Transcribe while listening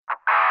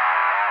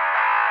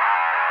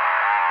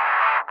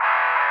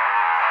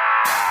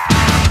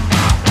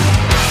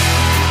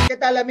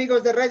tal,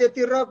 amigos de Radio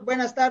T-Rock?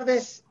 Buenas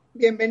tardes,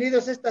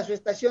 bienvenidos a esta su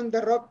estación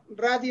de rock,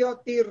 Radio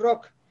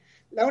T-Rock,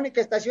 la única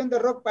estación de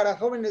rock para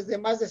jóvenes de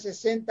más de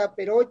 60,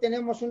 pero hoy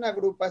tenemos una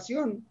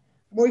agrupación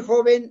muy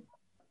joven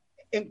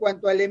en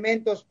cuanto a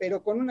elementos,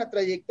 pero con una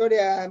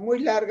trayectoria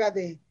muy larga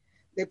de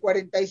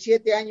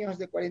 47 años,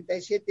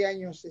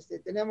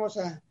 tenemos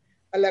a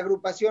la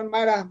agrupación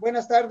Mara.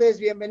 Buenas tardes,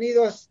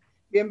 bienvenidos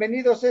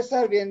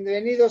César,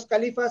 bienvenidos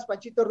Califas,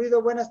 Panchito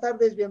Ruido, buenas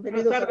tardes,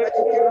 bienvenidos a Radio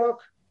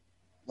T-Rock.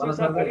 Buenas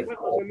tardes.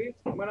 José Luis,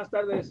 buenas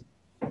tardes.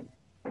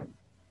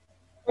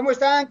 ¿Cómo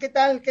están? ¿Qué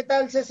tal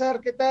César?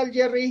 ¿Qué tal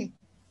Jerry?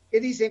 ¿Qué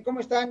dicen? ¿Cómo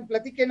están?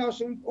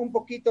 Platíquenos un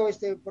poquito,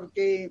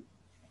 porque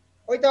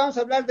ahorita vamos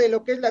a hablar de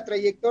lo que es la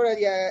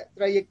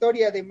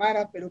trayectoria de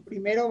Mara, pero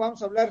primero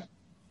vamos a hablar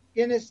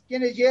quién es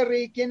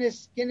Jerry, quién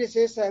es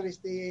César.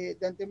 De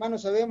antemano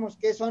sabemos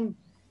que son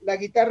la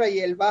guitarra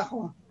y el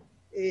bajo,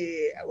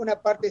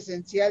 una parte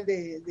esencial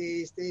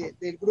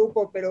del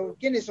grupo, pero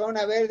quiénes son,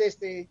 a ver,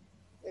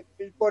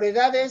 por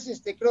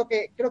edades, creo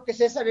que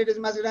César eres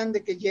más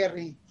grande que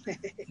Jerry.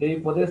 Sí,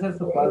 podría ser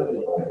su padre.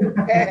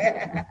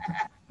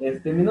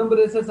 Mi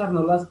nombre es César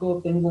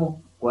Nolasco, tengo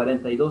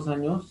 42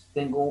 años,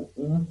 tengo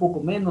un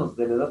poco menos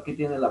de la edad que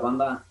tiene la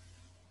banda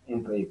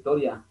en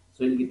trayectoria.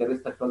 Soy el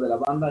guitarrista actual de la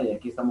banda y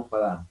aquí estamos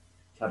para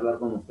charlar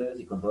con ustedes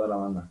y con toda la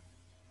banda.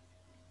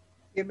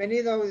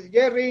 Bienvenido,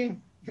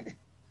 Jerry. ¿Qué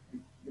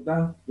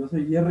tal? Yo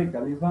soy Jerry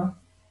Califa,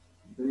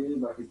 soy el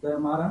bajista de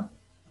Mara.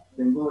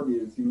 Tengo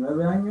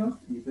 19 años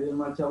y soy el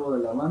más chavo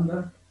de la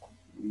banda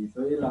y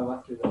soy la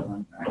base de la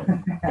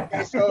banda.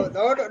 Eso,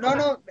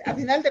 no, a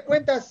final de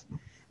cuentas,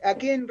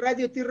 aquí en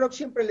Radio T-Rock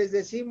siempre les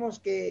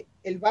decimos que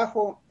el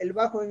bajo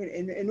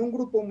en un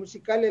grupo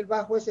musical, el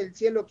bajo es el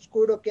cielo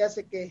oscuro que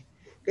hace que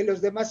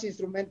los demás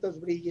instrumentos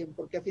brillen,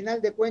 porque a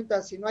final de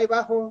cuentas, si no hay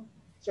bajo,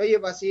 se oye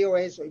vacío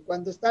eso, y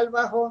cuando está el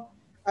bajo,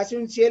 hace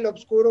un cielo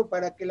oscuro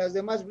para que las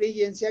demás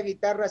brillen, sea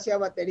guitarra, sea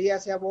batería,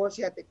 sea voz,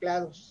 sea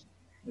teclados.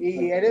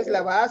 Y eres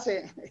la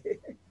base.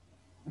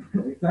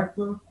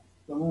 Exacto,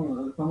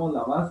 somos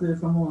la base,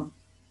 somos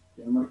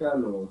quien marca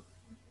los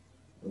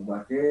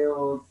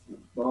vaqueos,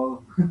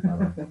 todo.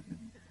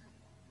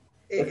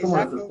 Es como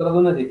la estructura de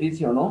un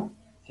edificio, ¿no?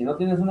 Si no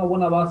tienes una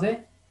buena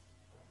base,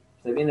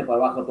 se viene para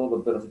abajo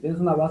todo, pero si tienes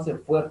una base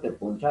fuerte,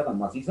 ponchada,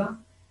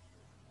 maciza,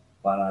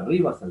 para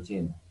arriba hasta el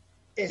cielo.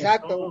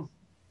 Exacto,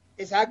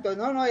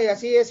 no, y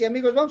así es. Y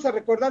amigos, vamos a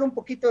recordar un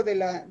poquito de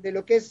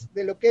lo que es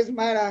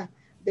Mara,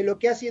 de lo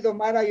que ha sido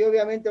Mara, y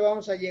obviamente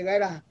vamos a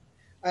llegar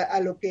a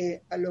lo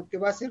que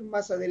va a ser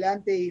más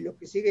adelante y lo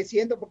que sigue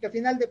siendo, porque al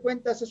final de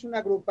cuentas es una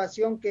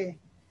agrupación que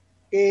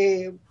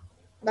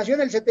nació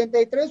en el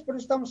 73, pero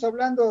estamos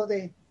hablando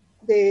de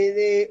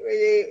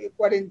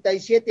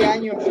 47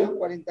 años, ¿no?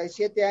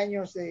 47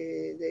 años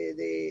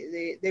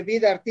de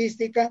vida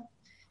artística,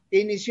 que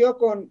inició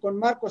con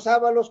Marcos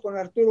Ábalos, con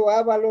Arturo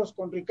Ábalos,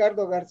 con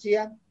Ricardo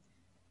García,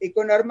 y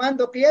con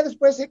Armando, que ya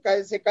después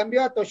se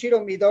cambió a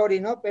Toshiro Midori,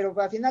 ¿no? Pero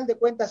a final de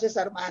cuentas es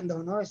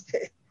Armando, ¿no?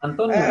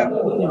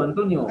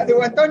 Antonio.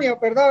 Digo, Antonio,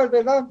 perdón,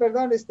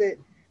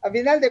 a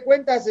final de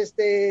cuentas,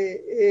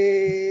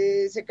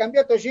 se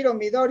cambió a Toshiro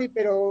Midori,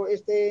 pero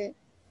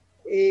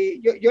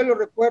yo lo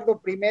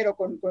recuerdo primero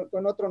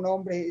con otro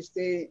nombre,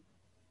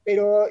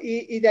 pero,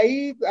 y de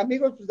ahí,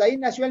 amigos, pues de ahí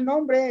nació el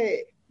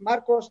nombre,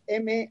 Marcos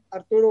M,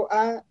 Arturo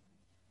A,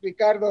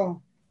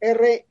 Ricardo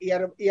R y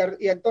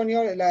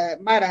Antonio la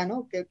Mara,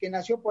 ¿no? Que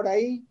nació por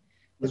ahí.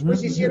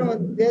 Después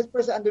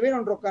después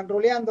anduvieron rock and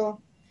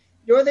rolleando.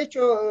 Yo, de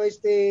hecho,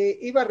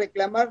 iba a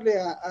reclamarle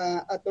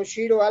a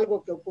Toshiro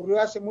algo que ocurrió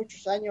hace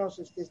muchos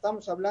años,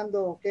 estamos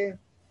hablando,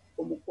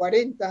 como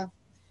 40,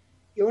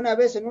 que una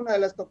vez en una de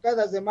las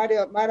tocadas de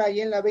Mara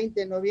ahí en la 20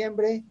 de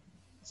noviembre,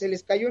 se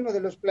les cayó uno de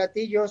los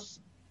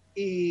platillos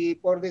y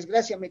por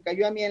desgracia me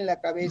cayó a mí en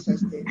la cabeza.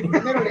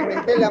 Primero le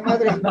menté la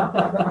madre.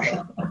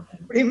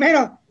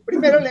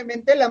 Primero le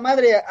menté la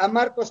madre a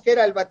Marcos, que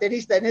era el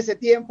baterista en ese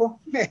tiempo.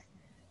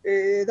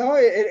 No,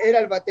 era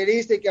el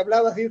baterista y que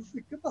hablaba así,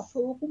 ¿qué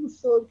pasó? ¿Cómo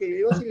estoy?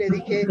 Que yo sí le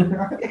dije,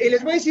 y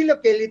les voy a decir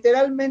lo que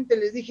literalmente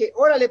les dije,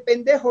 órale,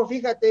 pendejo,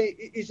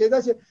 fíjate, y se da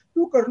así,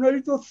 tú,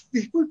 carnalito,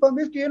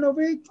 discúlpame, es que yo no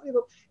veo,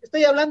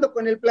 estoy hablando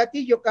con el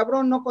platillo,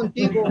 cabrón, no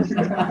contigo.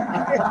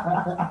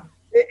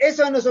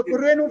 Eso nos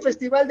ocurrió en un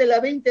festival de la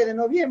 20 de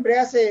noviembre,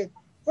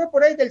 fue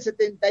por ahí del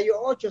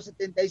 78,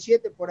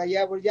 77, por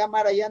allá, pues ya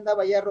Mara ya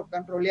andaba ya rock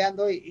and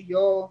rolleando y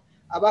yo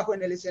abajo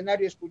en el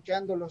escenario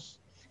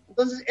escuchándolos.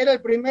 Entonces era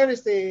el primer,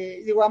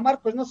 a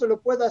Marcos no se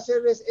lo puedo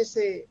hacer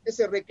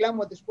ese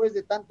reclamo después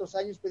de tantos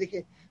años, pues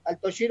dije, al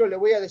Toshiro le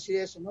voy a decir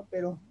eso, ¿no?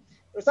 Pero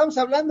estamos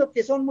hablando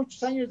que son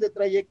muchos años de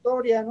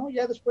trayectoria, ¿no?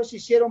 Ya después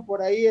hicieron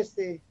por ahí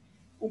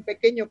un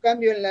pequeño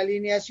cambio en la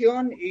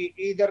alineación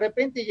y de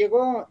repente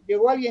llegó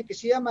alguien que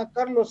se llama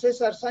Carlos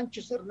César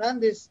Sánchez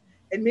Hernández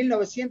en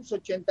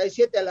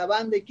 1987 a la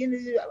banda. ¿Y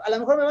a lo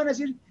mejor me van a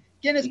decir,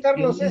 ¿quién es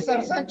Carlos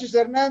César Sánchez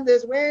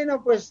Hernández?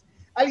 Bueno, pues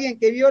alguien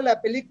que vio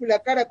la película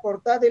Cara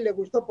Cortada y le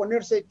gustó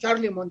ponerse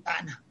Charlie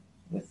Montana.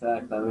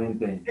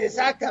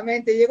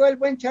 Exactamente. Llegó el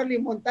buen Charlie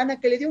Montana,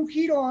 que le dio un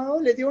giro,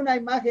 ¿no? Le dio una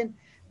imagen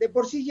de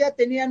por sí ya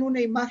tenían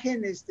una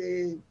imagen,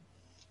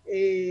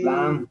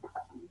 Glam.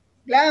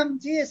 Glam,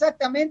 sí,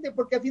 exactamente,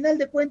 porque a final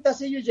de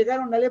cuentas ellos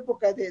llegaron a la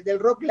época del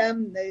rock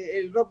glam,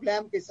 el rock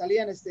glam, que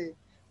salían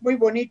muy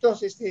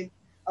bonitos,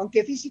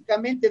 aunque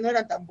físicamente no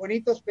eran tan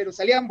bonitos, pero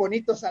salían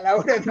bonitos a la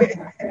hora del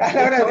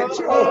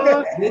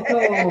show.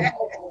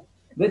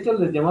 De hecho,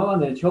 les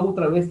llamaban el show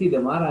travesti de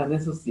Mara en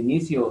esos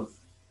inicios.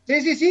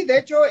 Sí, de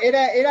hecho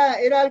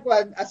era algo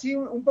así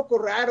un poco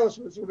raro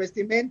su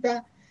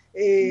vestimenta.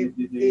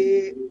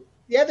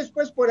 Ya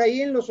después por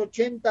ahí en los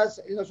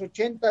ochentas,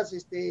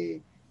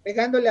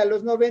 pegándole a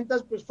los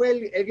noventas, pues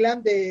fue el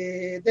glam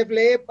de Def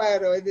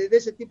Leppard, de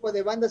ese tipo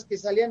de bandas que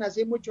salían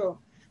así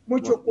mucho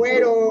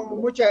cuero,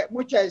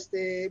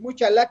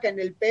 mucha laca en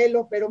el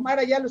pelo, pero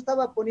Mara ya lo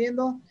estaba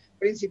poniendo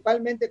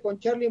principalmente con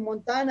Charlie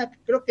Montana,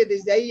 creo que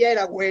desde ahí ya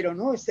era güero,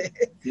 ¿no? Sí.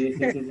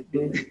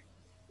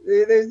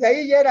 Desde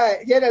ahí ya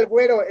era el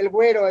güero,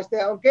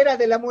 aunque era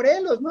de la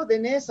Morelos, ¿no? De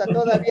Nesa,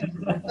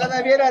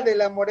 todavía era de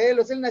la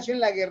Morelos, él nació en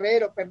la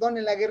Guerrero,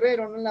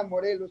 no en la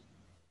Morelos.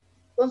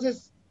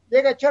 Entonces,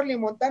 llega Charlie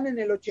Montana en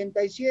el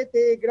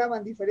 87,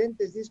 graban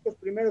diferentes discos,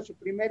 primero su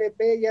primer EP,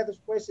 ya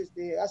después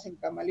hacen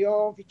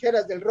Camaleón,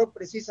 Ficheras del Rock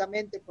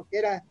precisamente, porque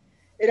era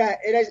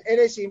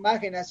esa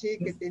imagen así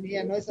que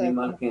tenía, ¿no? Esa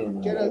imagen.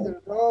 Ficheras del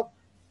Rock.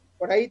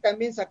 Por ahí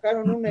también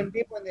sacaron un en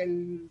vivo en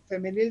el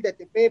femenil de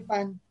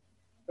Tepepan,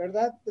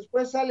 ¿verdad?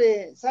 Después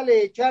sale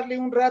Charlie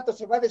un rato,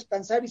 se va a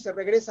descansar y se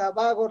regresa a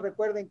Vago.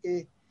 Recuerden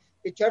que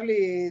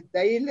Charlie, de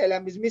ahí la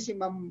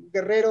mismísima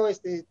Guerrero,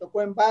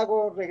 tocó en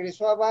Vago,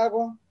 regresó a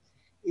Vago,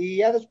 y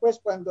ya después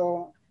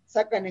cuando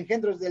sacan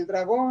Engendros del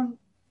Dragón,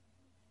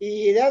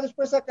 y ya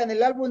después sacan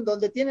el álbum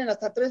donde tienen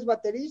hasta 3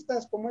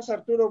 bateristas, como es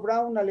Arturo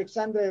Brown,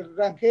 Alexander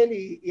Rangel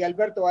y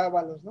Alberto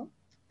Ábalos, ¿no?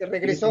 Que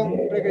regresó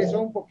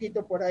un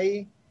poquito por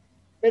ahí.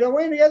 Pero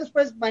bueno, ya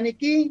después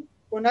Maniquí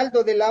con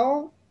Aldo de la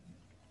O.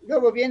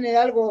 Luego viene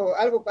algo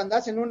cuando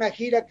hacen una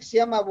gira que se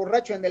llama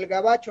Borracho en el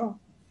Gabacho,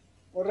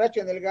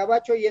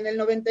 y en el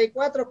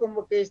 94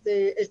 como que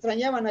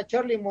extrañaban a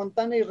Charlie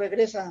Montana y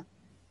regresa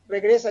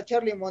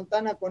Charlie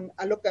Montana con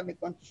Alócame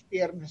con tus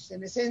piernas.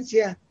 En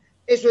esencia,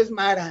 eso es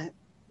Mara,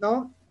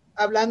 ¿no?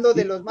 Hablando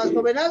de los más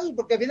jovenazos,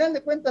 porque al final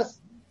de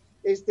cuentas,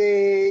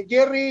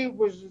 Jerry,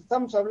 pues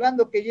estamos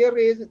hablando que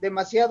Jerry es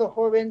demasiado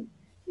joven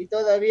y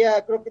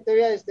todavía, creo que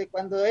todavía,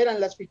 cuando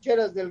eran las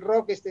ficheras del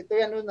rock,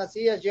 todavía no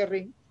nacías,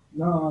 Jerry.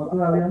 No,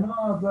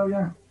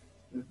 todavía.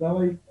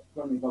 Estaba ahí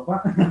con mi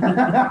papá.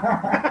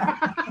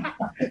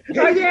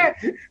 Oye,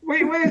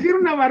 voy a decir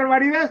una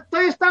barbaridad. Tú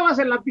estabas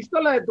en la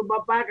pistola de tu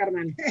papá,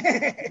 carnal.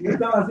 Yo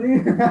estaba así.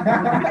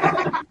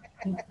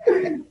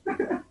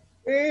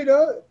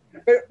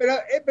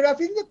 Pero a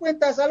fin de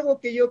cuentas, algo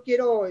que yo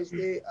quiero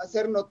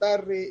hacer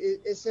notar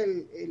es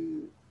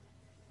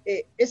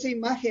esa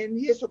imagen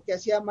y eso que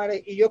hacía Mara,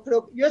 y yo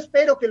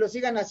espero que lo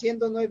sigan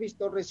haciendo. No he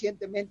visto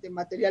recientemente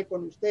material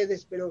con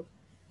ustedes, pero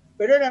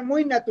eran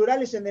muy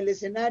naturales en el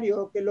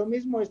escenario, que lo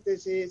mismo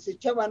se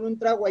echaban un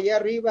trago allá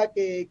arriba,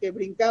 que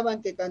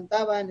brincaban, que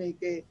cantaban, y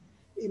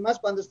más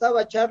cuando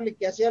estaba Charlie,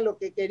 que hacía lo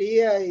que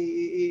quería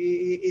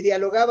y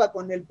dialogaba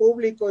con el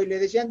público y le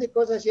decían de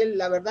cosas y él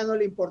la verdad no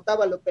le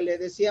importaba lo que le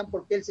decían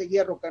porque él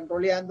seguía rock and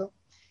rolleando.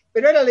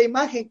 Pero era la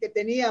imagen que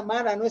tenía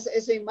Mara, ¿no?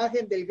 Esa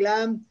imagen del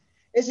glam,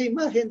 esa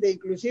imagen de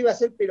inclusive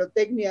hacer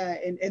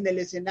pirotecnia en el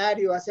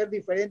escenario, hacer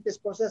diferentes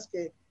cosas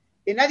que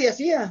nadie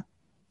hacía.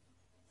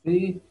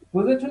 Sí,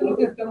 pues de hecho es lo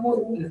que estamos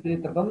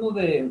tratando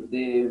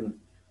de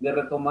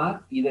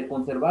retomar y de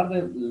conservar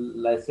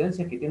la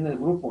esencia que tiene el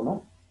grupo,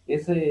 ¿no?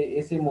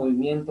 Ese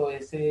movimiento,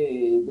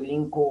 ese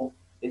brinco,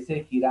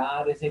 ese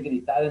girar, ese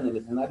gritar en el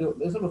escenario,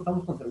 eso lo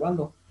estamos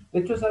conservando. De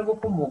hecho es algo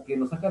como que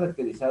nos ha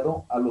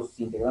caracterizado a los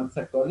integrantes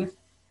actuales,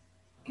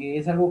 que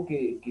es algo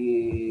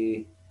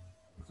que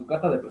su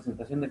carta de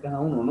presentación de cada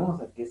uno, ¿no? O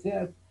sea,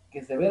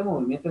 que se vea el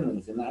movimiento en el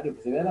escenario,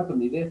 que se vea la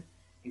aprendidez,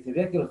 que se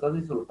vea que lo estás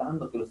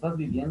disfrutando, que lo estás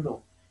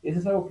viviendo. Eso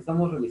es algo que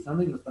estamos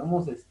realizando y lo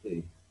estamos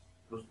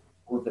pues,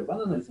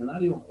 conservando en el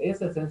escenario.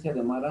 Esa esencia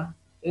de Mara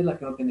es la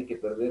que no tiene que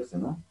perderse,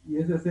 ¿no? Y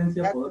esa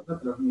esencia poderla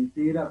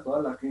transmitir a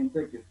toda la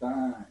gente que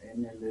está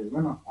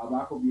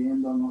abajo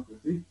viéndonos,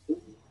 ¿sí?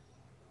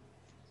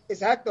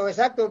 Exacto.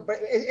 Esa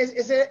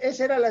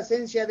era la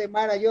esencia de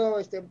Mara. Yo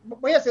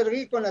voy a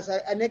seguir con las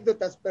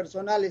anécdotas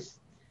personales.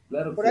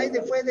 Claro, por ahí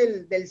fue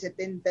del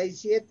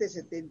 77,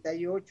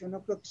 78,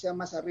 no creo que sea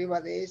más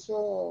arriba de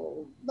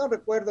eso, no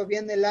recuerdo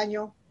bien el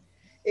año.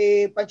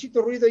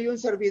 Panchito Ruido y un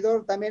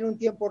servidor también un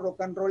tiempo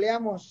rock and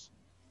rolleamos.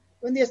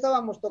 Un día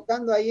estábamos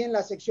tocando ahí en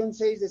la sección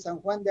 6 de San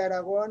Juan de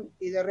Aragón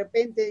y de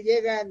repente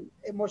llegan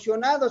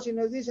emocionados y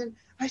nos dicen,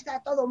 ahí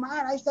está todo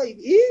Mara, ahí está,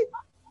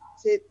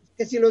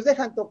 que si los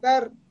dejan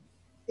tocar,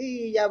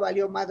 y ya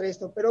valió madre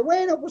esto, pero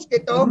bueno, pues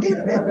que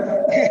toquen,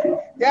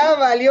 ya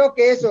valió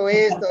que eso,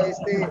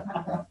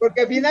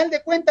 porque al final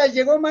de cuentas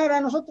llegó Mara,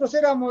 nosotros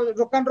éramos,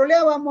 rock and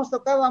rolleábamos,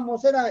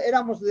 tocábamos,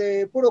 éramos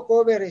de puro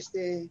cover,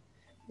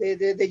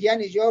 de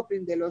Janis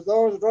Joplin, de los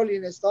Doors,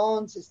 Rolling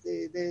Stones,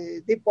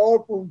 de Deep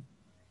Purple,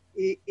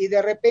 y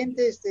de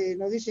repente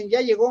nos dicen,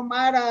 ya llegó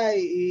Mara,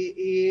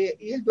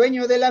 y el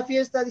dueño de la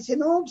fiesta dice,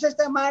 no, pues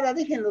está Mara,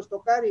 déjenlos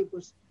tocar, y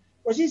pues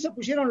sí, se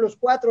pusieron los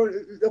 4.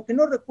 Lo que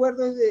no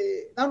recuerdo es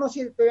no,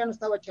 sí, todavía no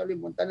estaba Charlie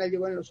Montana,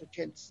 llegó en los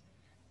 80s,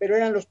 pero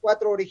eran los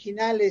 4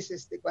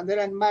 originales, cuando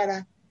eran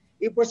Mara,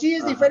 y pues sí,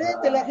 es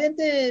diferente, la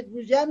gente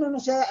pues, ya no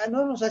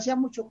nos hacía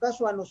mucho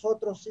caso a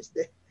nosotros,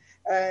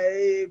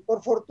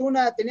 por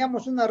fortuna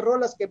teníamos unas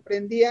rolas que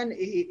prendían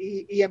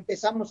y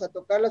empezamos a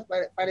tocarlas.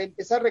 Para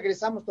empezar,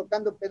 regresamos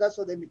tocando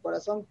Pedazo de mi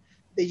corazón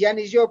de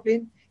Janis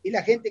Joplin, y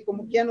la gente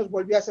como que ya nos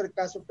volvió a hacer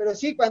caso. Pero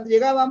sí, cuando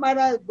llegaba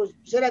Mara, pues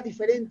era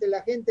diferente,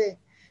 la gente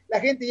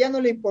ya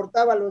no le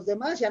importaba a los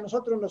demás, y a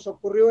nosotros nos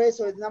ocurrió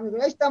eso. Ahí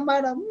está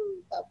Mara,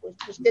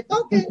 pues que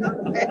toque,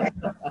 ¿no?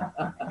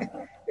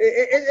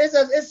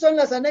 Esas son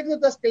las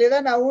anécdotas que le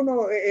dan a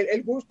uno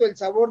el gusto, el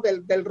sabor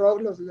del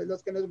rock,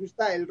 los que nos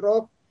gusta el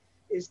rock.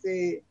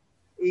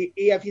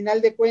 Y a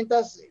final de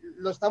cuentas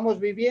lo estamos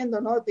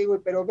viviendo, ¿no? Te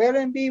digo, pero ver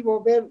en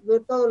vivo, ver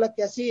todo lo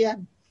que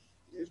hacían,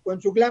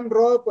 con su glam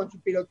rock, con su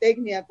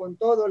pirotecnia, con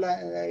todo,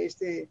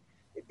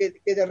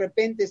 que de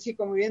repente, sí,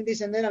 como bien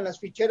dicen, eran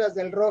las ficheras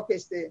del rock,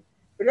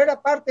 pero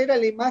era parte, era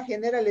la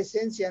imagen, era la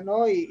esencia,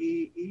 ¿no?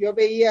 Y yo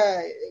veía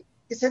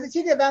que se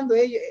sigue dando,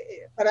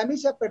 para mí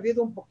se ha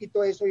perdido un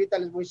poquito eso, ahorita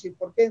les voy a decir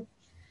por qué.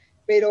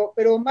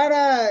 Pero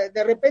Mara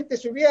de repente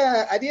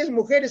subía a 10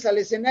 mujeres al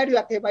escenario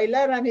a que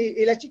bailaran,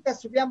 y las chicas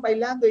subían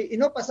bailando y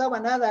no pasaba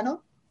nada,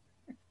 ¿no?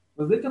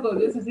 Pues de hecho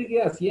todavía se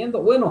sigue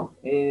haciendo, bueno,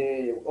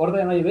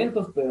 orden hay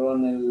eventos, pero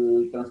en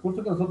el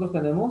transcurso que nosotros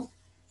tenemos,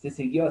 se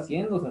siguió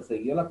haciendo, o sea,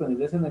 siguió la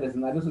pendiente en el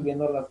escenario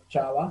subiendo a las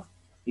chavas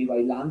y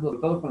bailando,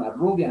 todo con la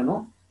rubia,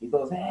 ¿no? Y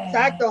todos,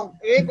 Exacto,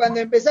 cuando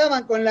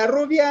empezaban con la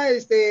rubia,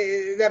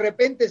 de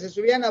repente se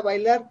subían a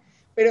bailar.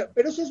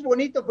 Pero eso es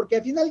bonito, porque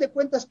al final de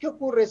cuentas, ¿qué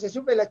ocurre? Se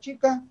sube la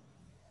chica,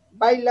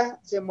 baila,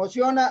 se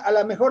emociona, a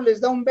lo mejor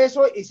les da un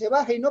beso y se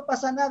baja y no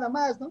pasa nada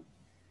más, ¿no?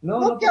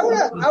 No, que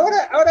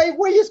ahora hay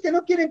güeyes que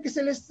no quieren que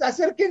se les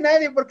acerque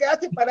nadie, porque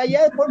hazte para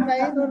allá, ponme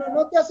ahí,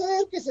 no te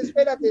acerques,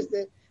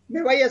 espérate,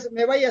 me vayas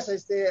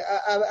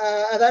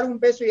a dar un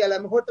beso y a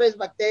lo mejor traes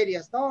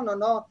bacterias.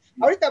 No.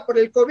 Ahorita por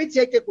el COVID sí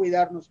hay que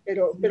cuidarnos,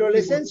 pero la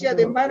esencia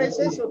de Mara es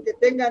eso, que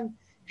tengan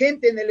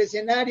gente en el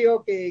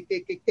escenario, que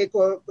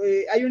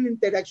hay una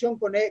interacción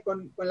con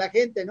la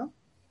gente, ¿no?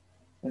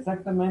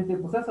 Exactamente,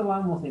 pues a eso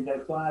vamos, a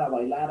interactuar, a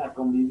bailar, a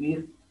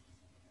convivir,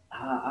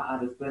 a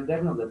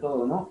desprendernos de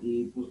todo, ¿no?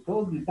 Y pues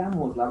todos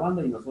gritamos, la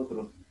banda y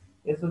nosotros.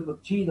 Eso es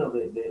lo chido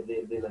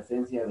de la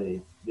esencia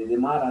de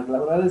Mara. La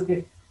verdad es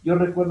que yo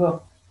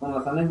recuerdo con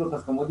las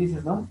anécdotas, como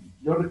dices, ¿no?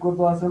 Yo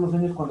recuerdo hace unos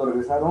años cuando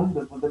regresaron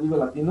después del Vive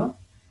Latino,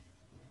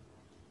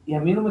 y a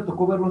mí no me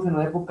tocó verlos en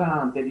la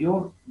época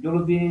anterior. Yo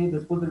los vi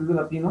después del Vive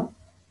Latino,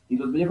 y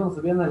los veía cuando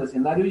se veían al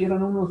escenario y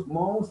eran unos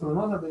monstruos,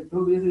 ¿no? O sea, tú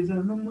los veías y dices,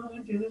 no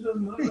manches, esos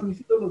son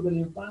mis ídolos de la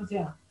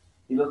infancia.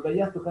 Y los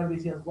veías tocar y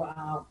decías,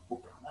 wow,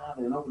 poca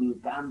madre, ¿no?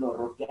 Brincando,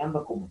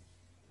 rockeando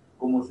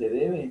como se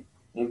debe.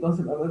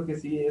 Entonces, la verdad es que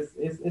sí,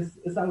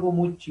 es algo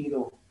muy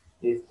chido,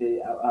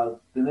 a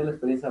tener la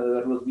experiencia de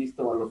haberlos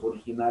visto a los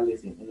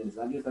originales en el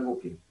escenario. Es algo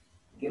que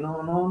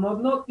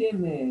no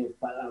tiene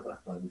palabras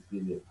para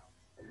describirlo.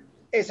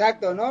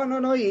 Exacto,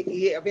 no,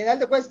 y a final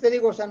de cuentas te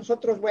digo, o sea,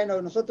 nosotros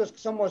que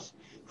somos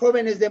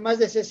jóvenes de más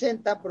de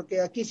 60,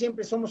 porque aquí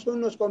siempre somos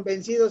unos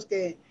convencidos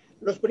que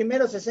los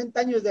primeros 60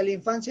 años de la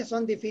infancia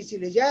son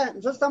difíciles. Ya,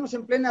 nosotros estamos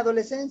en plena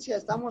adolescencia,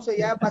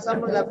 ya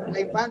pasamos la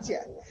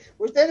infancia.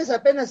 Ustedes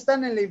apenas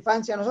están en la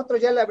infancia,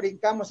 nosotros ya la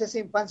brincamos, esa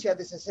infancia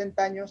de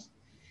 60 años.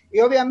 Y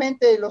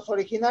obviamente los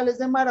originales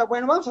de Mara,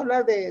 bueno, vamos a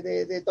hablar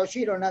de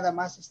Toshiro nada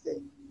más,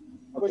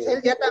 pues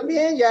él ya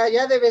también,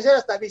 ya debe ser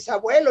hasta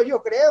bisabuelo,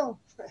 yo creo.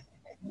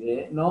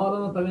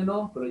 No, también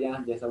no, pero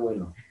ya es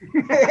abuelo.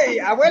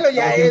 Abuelo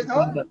ya es,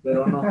 ¿no?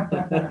 Pero no.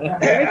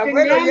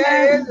 Abuelo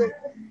ya es.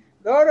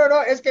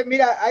 No, es que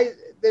mira, hay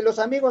de los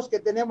amigos que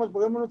tenemos,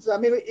 porque nuestros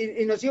amigos,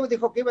 y nos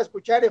dijo que iba a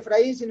escuchar.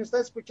 Efraín, si nos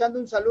estás escuchando,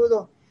 un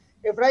saludo.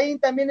 Efraín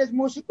también es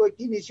músico y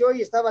que inició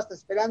y estaba hasta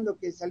esperando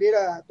que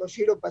saliera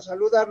Toshiro para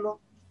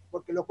saludarlo,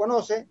 porque lo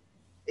conoce.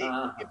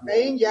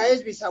 Efraín ya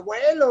es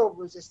bisabuelo,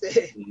 pues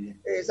Sí.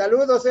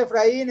 Saludos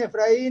Efraín,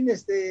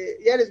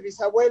 ya eres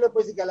bisabuelo,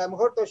 pues y que a lo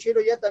mejor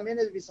Toshiro ya también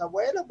es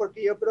bisabuelo,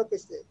 porque yo creo que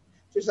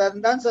sus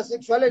andanzas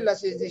sexuales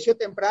las inició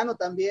temprano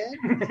también.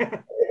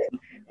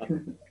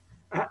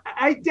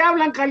 Ahí te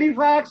hablan,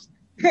 Califax.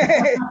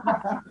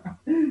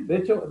 De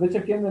hecho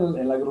aquí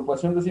en la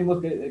agrupación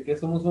decimos que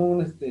somos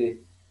un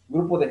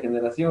grupo de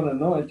generaciones,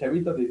 ¿no? El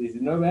chavito de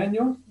 19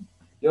 años,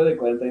 yo de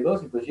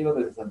 42 y Toshiro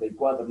de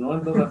 64, ¿no?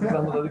 Entonces así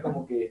estamos así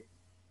como que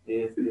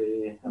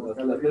o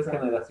sea, las 3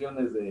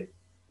 generaciones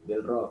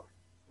del rock.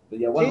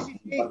 Ya bueno,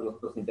 sí. Para los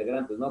otros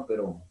integrantes, ¿no?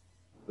 Pero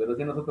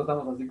sí nosotros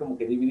estamos así como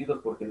que divididos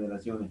por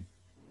generaciones.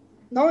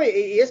 No,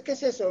 y es que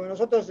es eso,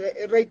 nosotros,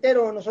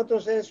 reitero,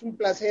 nosotros es un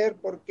placer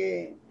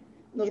porque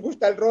nos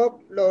gusta el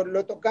rock,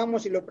 lo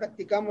tocamos y lo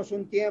practicamos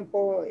un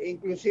tiempo,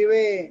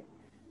 inclusive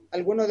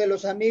algunos de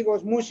los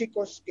amigos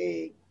músicos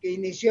que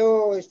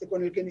inició,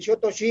 con el que inició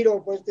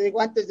Toshiro, pues te digo,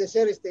 antes de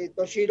ser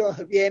Toshiro,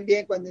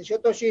 bien, cuando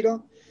inició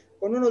Toshiro,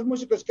 con unos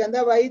músicos que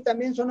andaba ahí,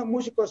 también son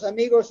músicos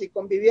amigos y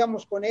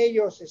convivíamos con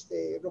ellos,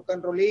 rock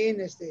and rollín,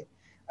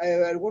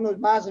 algunos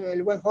más,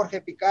 el buen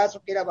Jorge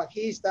Picasso, que era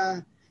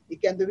bajista, y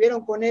que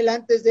anduvieron con él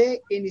antes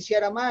de que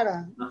iniciara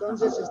Mara.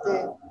 Entonces,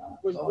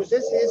 pues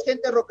es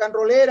gente rock and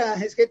rollera,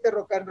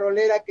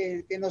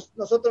 que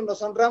nosotros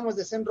nos honramos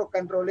de ser rock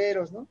and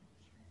rolleros, ¿no?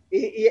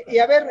 Y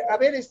a ver,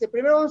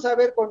 primero vamos a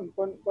ver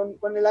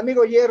con el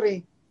amigo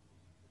Jerry,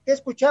 ¿qué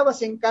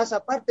escuchabas en casa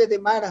aparte de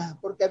Mara?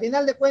 Porque a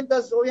final de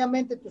cuentas,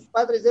 obviamente tus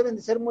padres deben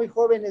de ser muy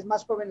jóvenes,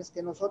 más jóvenes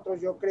que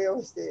nosotros, yo creo,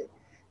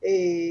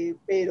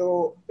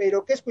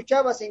 pero ¿qué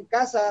escuchabas en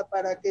casa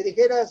para que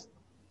dijeras,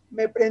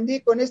 me prendí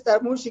con esta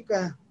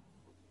música?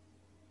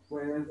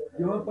 Pues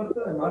yo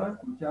aparte de Mara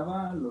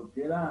escuchaba lo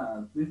que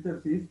era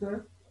Twister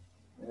Sister,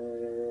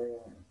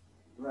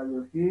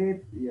 Radio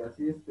Hit y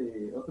así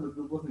otros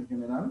grupos en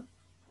general.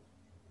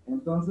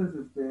 Entonces,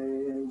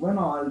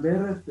 bueno,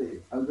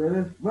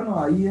 bueno,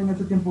 ahí en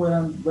ese tiempo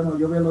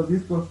yo veía los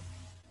discos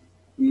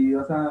y,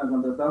 o sea,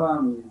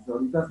 contrataba mis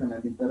horitas en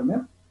el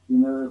internet y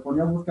me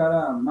ponía a buscar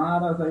a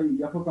Mara, o sea, y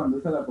ya fue cuando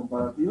hice la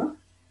comparativa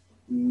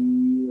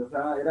y, o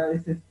sea, era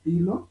ese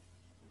estilo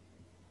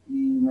y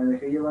me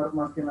dejé llevar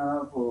más que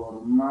nada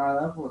por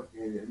Mara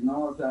porque,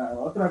 no, o sea,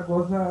 otra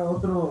cosa,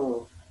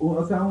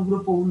 o sea, un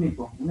grupo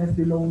único, un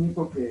estilo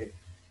único que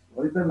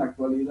ahorita en la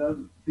actualidad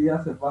sí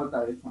hace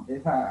falta eso,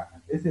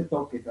 ese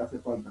toque que hace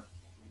falta.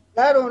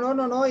 Claro,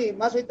 no, y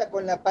más ahorita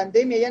con la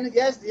pandemia,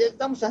 ya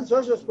estamos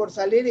ansiosos por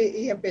salir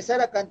y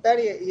empezar a cantar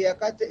y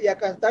a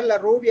cantar La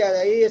Rubia, de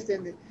ahí,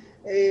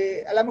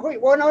 a lo mejor,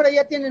 bueno, ahora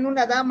ya tienen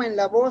una dama en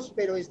la voz,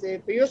 pero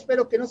yo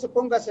espero que no se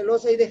ponga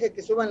celosa y deje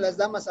que suban las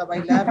damas a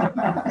bailar.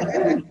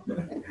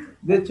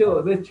 De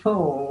hecho,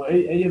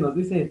 ella nos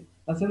dice,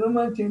 así no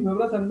manchen, me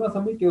abrazan más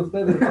a mí que a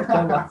ustedes,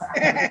 chavas.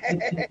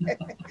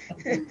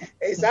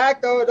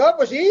 Exacto, no,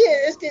 pues sí,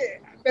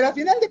 pero a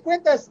final de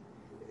cuentas,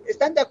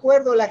 están de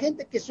acuerdo, la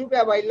gente que sube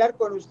a bailar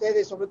con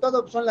ustedes, sobre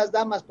todo son las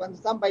damas cuando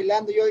están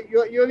bailando.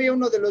 Yo vi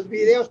uno de los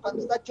videos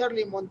cuando está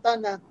Charlie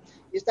Montana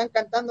y están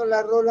cantando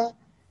la rola,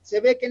 se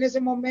ve que en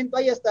ese momento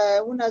hay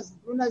hasta unas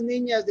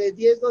niñas de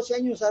 10, 12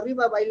 años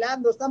arriba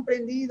bailando, están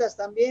prendidas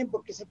también,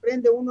 porque se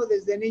prende uno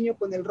desde niño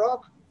con el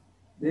rock.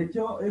 De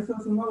hecho, eso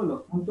es uno de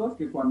los puntos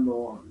que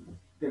cuando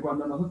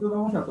nosotros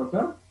vamos a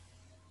tocar,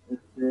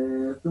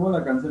 estuvo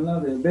la canción la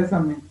de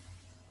Bésame.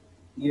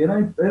 Y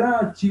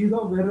era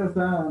chido ver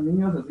a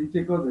niños así,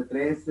 chicos de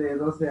 13,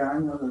 12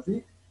 años,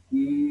 así.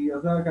 Y,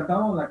 o sea,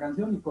 cantábamos la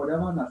canción y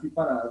coreaban así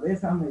para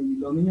Bésame. Y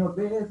los niños,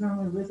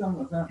 Bésame,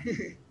 o sea.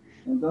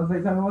 Entonces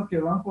ahí sabemos que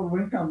van por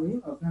buen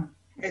camino, o sea.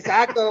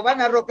 Exacto, van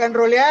a rock and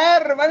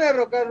rollear.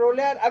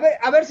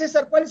 A ver,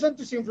 César, ¿cuáles son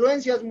tus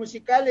influencias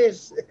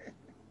musicales?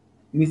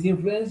 Mis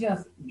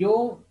influencias,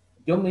 yo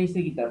me hice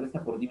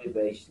guitarrista por Jimmy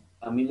Page.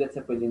 A mí Led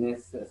Zeppelin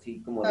es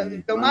así como...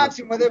 Lo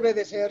máximo debe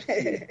de ser.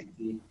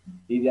 Sí.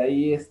 Y de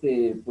ahí,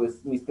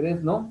 pues mis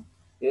tres, ¿no?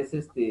 Es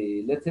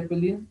Led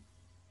Zeppelin,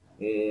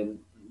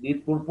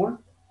 Deep Purple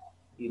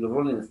y los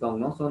Rolling Stones,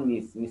 ¿no? Son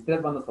mis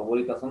tres bandas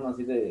favoritas, son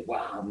así de,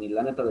 wow,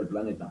 la neta del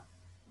planeta.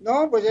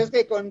 No, pues es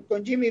que con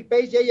Jimmy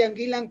Page y Ian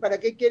Gillan, ¿para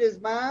qué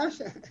quieres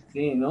más?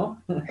 Sí,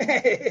 ¿no?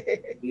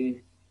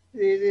 Sí.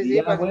 Sí,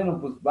 ya, bueno,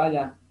 pues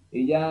vaya.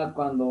 Y ya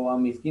cuando a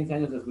mis 15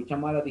 años escuché a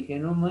Mara, dije,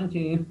 no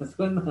manches,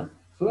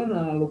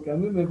 suena a lo que a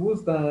mí me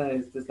gusta,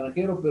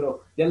 extranjero,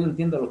 pero ya lo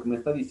entiendo lo que me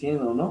está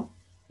diciendo, ¿no?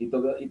 Y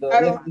todavía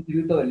claro. un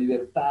grito de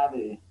libertad,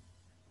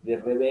 de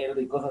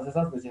rebelde y cosas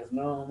esas, me decías,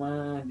 no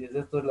manches,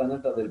 esto es la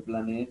neta del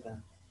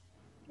planeta.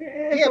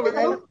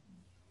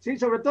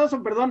 Sobre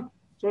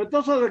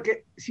todo eso de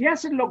que si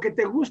haces lo que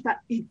te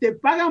gusta y te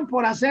pagan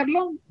por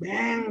hacerlo,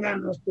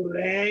 vénganos tu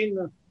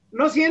reino.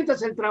 No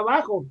sientas el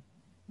trabajo.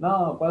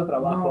 No, ¿cuál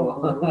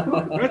trabajo?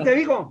 No te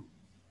digo,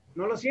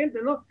 no lo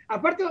sientes, ¿no?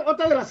 Aparte,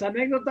 otra de las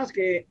anécdotas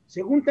que,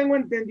 según tengo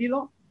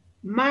entendido,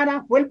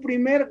 Mara fue el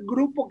primer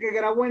grupo que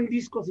grabó en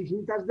discos y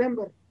cintas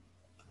Denver.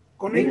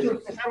 Con ellos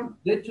empezaron.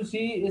 De hecho,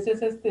 sí, ese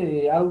es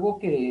algo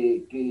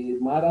que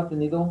Mara ha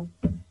tenido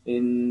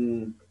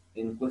en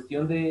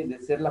cuestión de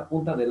ser la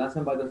punta de lanza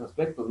en varios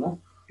aspectos, ¿no?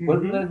 Fue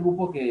el primer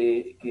grupo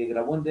que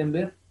grabó en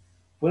Denver,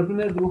 fue el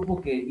primer grupo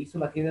que hizo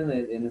la gira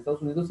en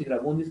Estados Unidos y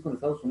grabó un disco en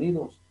Estados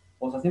Unidos.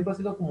 O sea, siempre ha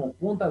sido como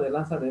punta de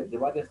lanza de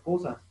varias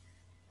cosas.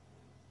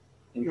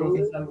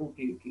 Entonces es algo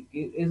que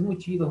es muy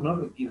chido,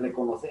 ¿no? Y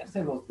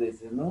reconocérselos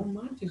desde, no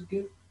manches,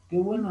 qué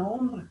buena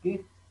onda,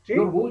 qué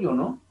orgullo,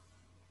 ¿no?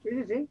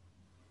 Sí.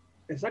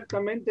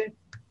 Exactamente.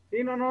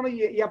 Sí, no,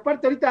 y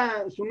aparte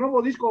ahorita su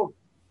nuevo disco,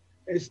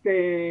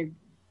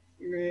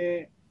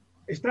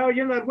 estaba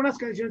oyendo algunas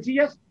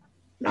cancioncillas.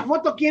 ¿La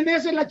foto quién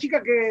es? ¿Es la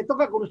chica que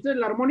toca con ustedes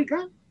la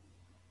armónica?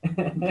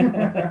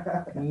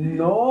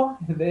 No,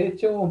 de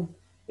hecho,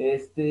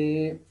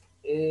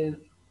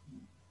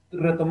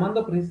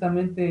 retomando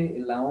precisamente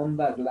la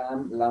onda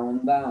glam, la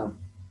onda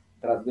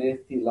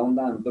transvesti, la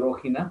onda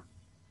andrógina,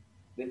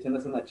 de hecho no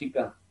es una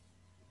chica.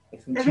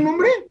 ¿Es un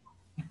hombre?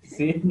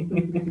 Sí.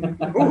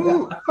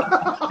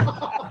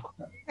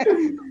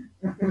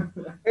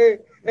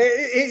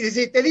 Y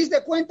si te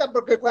diste cuenta,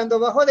 porque cuando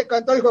bajó de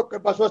cantar dijo que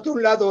pasó hasta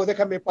un lado,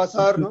 déjame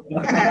pasar, ¿no?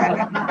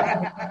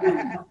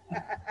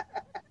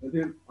 Es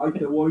decir, ay,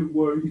 te voy,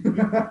 güey.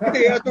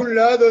 Sí, hasta un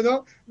lado,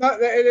 ¿no? No,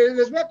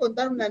 les voy a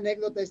contar una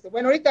anécdota.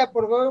 Bueno, ahorita,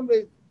 por favor,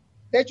 hombre,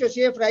 de hecho,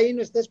 sí, Efraín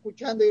nos está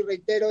escuchando y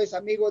reitero, es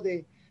amigo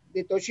de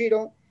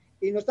Toshiro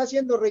y nos está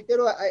haciendo,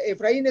 reitero,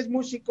 Efraín es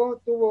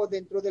músico, tuvo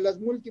dentro de los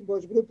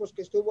múltiples grupos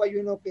que estuvo, hay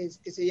uno que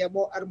se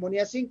llamó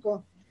Armonía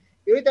 5,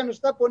 y ahorita nos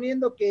está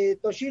poniendo que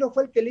Toshiro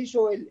fue el que le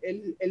hizo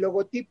el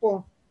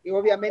logotipo, y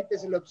obviamente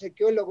se le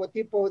obsequió el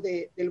logotipo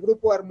del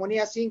grupo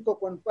Armonía 5,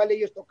 con el cual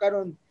ellos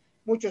tocaron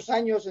muchos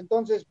años.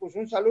 Entonces, pues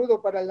un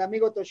saludo para el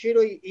amigo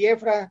Toshiro y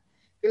Efra.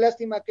 Qué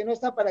lástima que no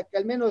está para que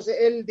al menos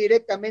él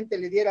directamente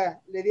le diera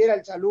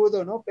el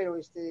saludo, ¿no?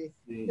 Pero sí,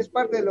 es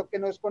parte de lo que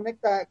nos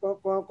conecta,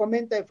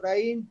 comenta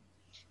Efraín,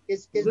 que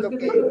es Pues lo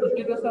que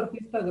es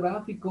artista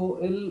gráfico,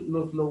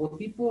 los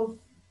logotipos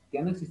que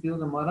han existido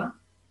de Mara,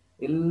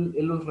 él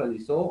los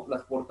realizó,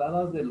 las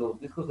portadas de los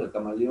discos del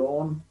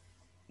Camaleón,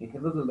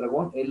 Engendros del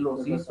Dragón, él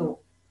los hizo.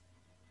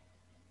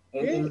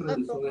 Él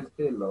realizó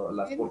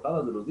las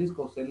portadas de los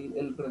discos,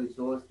 él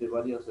realizó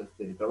varios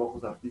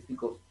trabajos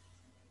artísticos.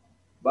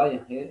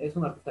 Vaya, es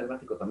un artista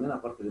gráfico también,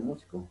 aparte de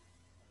músico.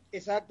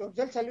 Exacto,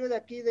 él salió de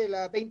aquí de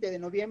la 20 de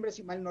noviembre,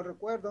 si mal no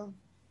recuerdo.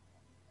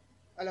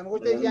 A lo mejor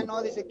ustedes ya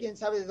no, dice quién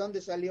sabe de dónde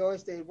salió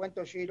el buen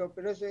Toshiro,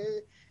 pero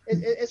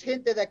es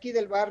gente de aquí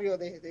del barrio,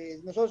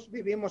 nosotros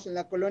vivimos en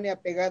la colonia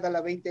pegada a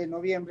la 20 de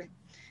noviembre.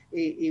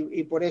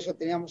 Y por eso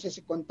teníamos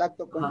ese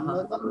contacto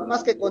no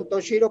más que con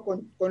Toshiro,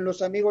 con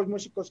los amigos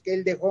músicos que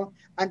él dejó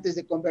antes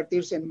de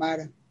convertirse en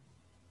Mara.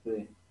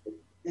 Sí.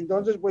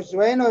 Entonces, pues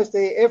bueno,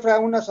 Efra,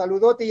 una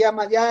saludote,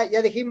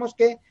 ya dijimos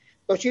que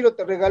Toshiro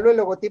te regaló el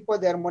logotipo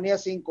de Armonía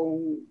 5,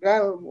 un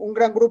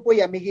gran grupo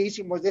y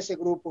amiguísimos de ese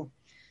grupo.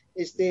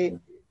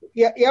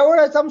 Y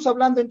ahora estamos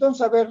hablando,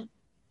 entonces, a ver,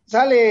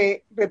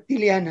 sale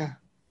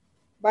Reptiliana,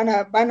 van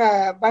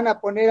a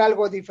poner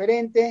algo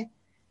diferente,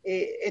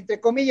 entre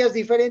comillas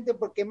diferente,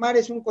 porque Mar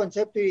es un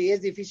concepto y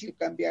es difícil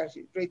cambiar.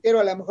 Reitero,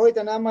 a lo mejor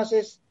ahorita nada más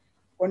es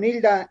con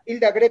Hilda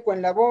Greco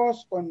en la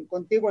voz,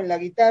 contigo en la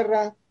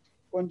guitarra,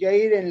 con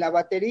Jair en la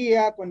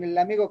batería, con el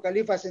amigo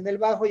Califas en el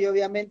bajo y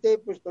obviamente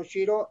pues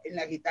Toshiro en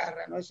la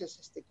guitarra, ¿no? Ese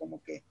es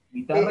como que...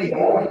 Guitarra y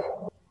voz.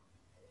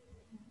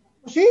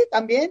 Sí,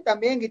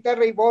 también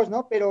guitarra y voz,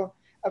 ¿no? Pero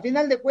a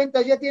final de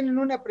cuentas ya tienen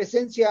una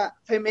presencia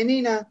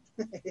femenina.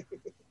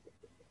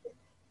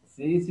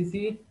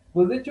 Sí.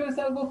 Pues de hecho es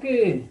algo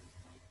que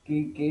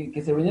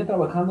se venía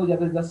trabajando ya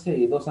desde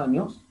hace 2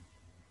 años.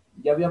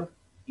 Ya había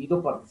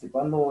ido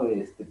participando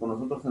con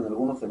nosotros en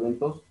algunos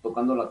eventos,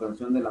 tocando la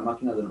canción de La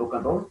Máquina del Rock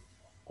and Roll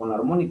con la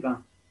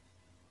armónica.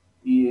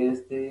 Y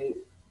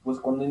pues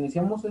cuando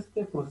iniciamos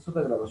este proceso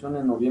de grabación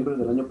en noviembre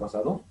del año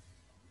pasado,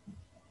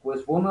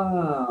 pues fue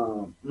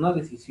una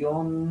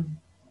decisión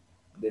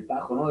de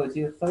tajo, ¿no?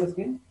 Decir, ¿sabes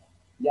qué?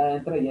 Ya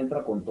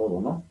entra con todo,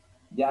 ¿no?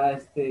 Ya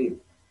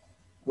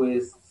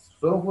pues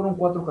solo fueron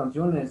 4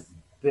 canciones,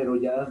 pero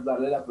ya es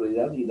darle la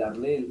prioridad y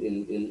darle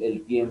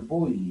el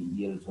tiempo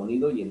y el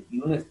sonido y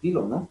un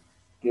estilo, ¿no?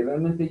 Que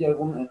realmente ya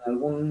en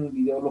algún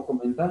video lo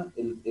comenta,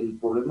 el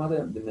problema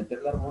de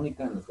meter la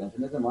armónica en las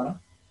canciones de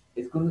Mara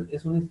es que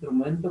es un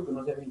instrumento que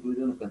no se había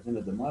incluido en las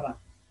canciones de Mara.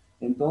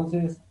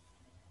 Entonces,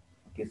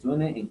 que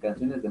suene en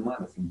canciones de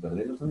Mara sin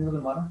perder el sonido de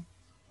Mara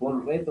fue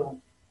un reto.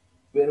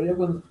 Pero ya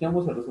cuando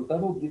escuchamos el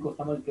resultado, digo,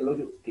 está mal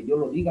que yo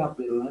lo diga,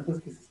 pero la neta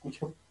es que se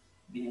escucha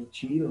bien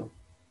chido.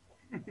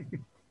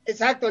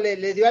 Exacto,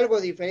 le dio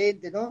algo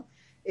diferente, ¿no?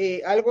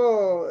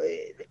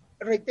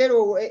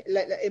 Reitero,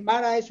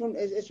 Mara es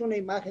una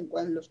imagen,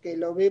 cuando los que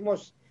lo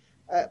vimos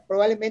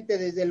probablemente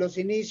desde los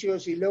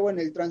inicios y luego en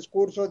el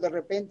transcurso, de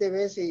repente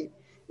ves y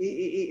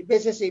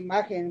ves esa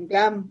imagen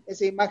glam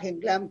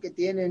que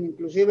tienen,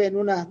 inclusive en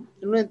una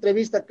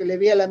entrevista que le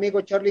vi al amigo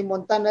Charlie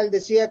Montana, él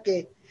decía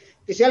que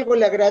si algo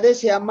le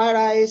agradece a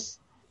Mara es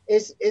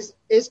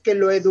que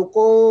lo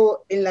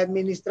educó en la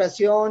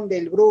administración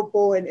del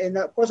grupo, en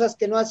cosas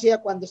que no hacía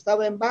cuando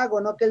estaba en Vago,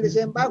 ¿no? Que él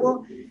decía, en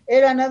Vago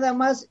era nada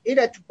más ir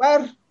a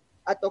chupar,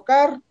 a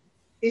tocar,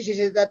 y si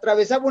se te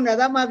atravesaba una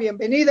dama,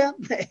 bienvenida.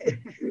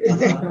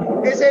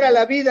 Esa era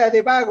la vida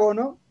de Vago,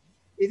 ¿no?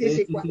 Y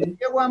dice, cuando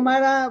llego a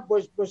Mara,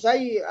 pues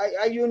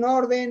hay un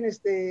orden,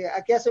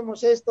 aquí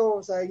hacemos esto,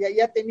 o sea,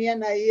 ya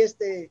tenían ahí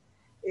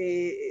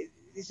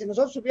dice,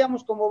 nosotros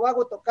subíamos como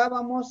Vago,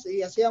 tocábamos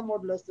y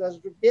hacíamos nuestras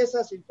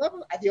piezas y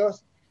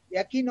adiós. Y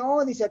aquí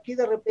no, dice, aquí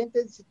de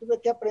repente se tuve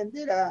que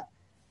aprender a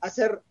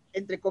hacer,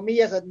 entre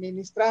comillas,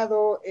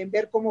 administrado, en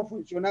ver cómo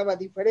funcionaba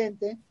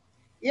diferente.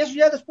 Y eso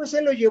ya después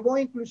él lo llevó,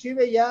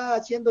 inclusive ya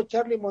haciendo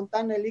Charlie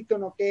Montana el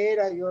ícono que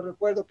era. Yo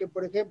recuerdo que,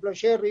 por ejemplo,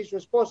 Sherry, su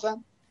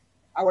esposa,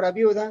 ahora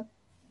viuda,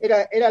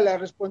 era la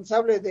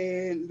responsable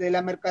de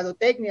la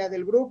mercadotecnia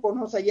del grupo,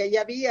 ¿no? O sea,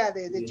 ya había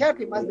de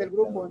Charlie más del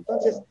grupo.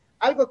 Entonces,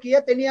 algo que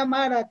ya tenía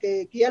Mara,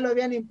 que ya lo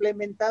habían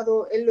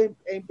implementado, él lo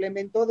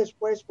implementó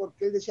después,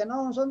 porque él decía,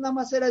 no, son nada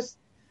más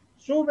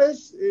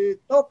subes,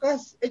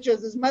 tocas,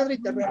 echas desmadre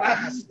y te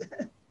rebajas.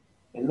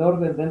 El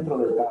orden dentro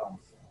del caos.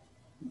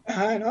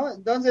 Ajá, ¿no?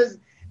 Entonces,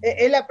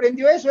 Él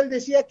aprendió eso, él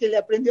decía que le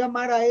aprendió a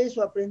amar a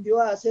eso, aprendió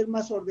a ser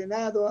más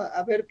ordenado,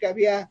 a ver que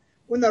había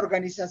una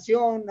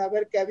organización, a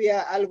ver que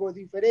había algo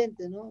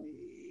diferente, ¿no?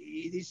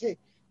 Y dice,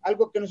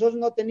 algo que nosotros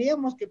no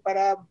teníamos, que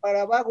para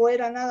Vago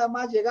era nada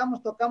más,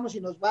 llegamos, tocamos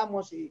y nos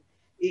vamos, y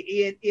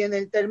en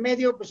el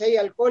intermedio, pues hay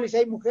alcohol y si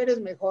hay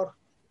mujeres, mejor.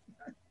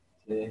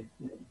 Sí.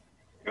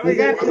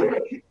 Oiga,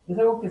 Es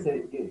algo que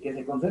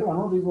se conserva,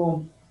 ¿no?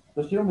 Digo,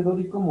 Toshiro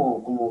Midori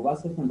como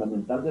base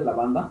fundamental de la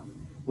banda,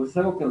 pues es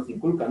algo que nos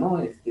inculca, ¿no?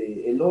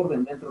 El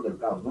orden dentro del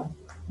caos, ¿no?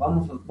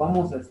 Vamos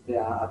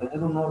a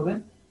tener un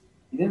orden,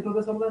 y dentro de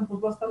ese orden,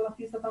 pues va a estar la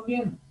fiesta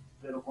también,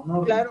 pero con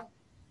orden. Claro.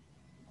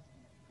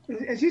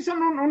 sí son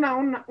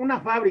una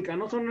fábrica,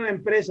 no son una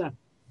empresa.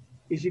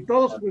 Y si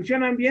todos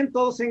funcionan bien,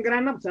 todos se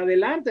engranan, pues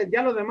adelante,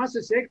 ya lo demás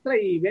es extra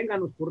y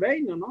vénganos por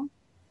reino, ¿no?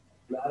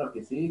 Claro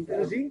que sí,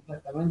 claro, Sí.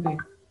 exactamente.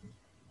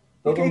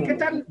 ¿Y qué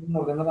tal?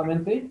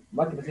 Ordenadamente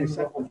va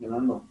creciendo, va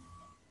funcionando.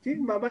 Sí,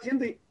 va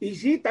haciendo. Y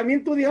sí,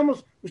 también tú,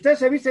 digamos, ustedes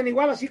se visten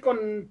igual así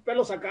con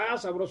pelos acá,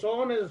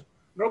 sabrosones,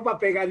 ropa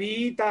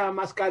pegadita,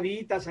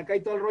 mascaditas acá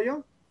y todo el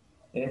rollo.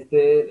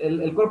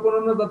 El cuerpo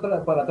no nos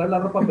da para traer la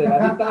ropa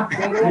pegadita,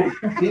 pero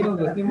sí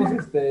nos vestimos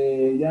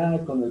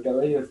ya con el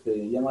cabello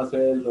ya más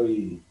suelto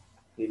y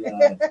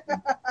la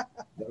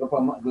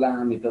ropa más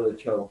glam y todo el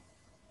show.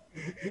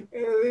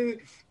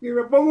 Y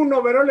me pongo un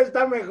overol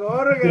está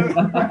mejor.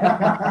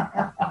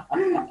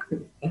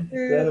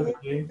 Claro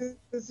que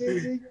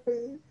sí.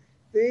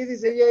 Sí,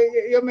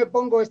 dice, yo me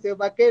pongo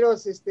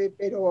vaqueros,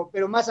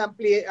 pero más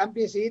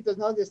ampliecitos,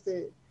 ¿no?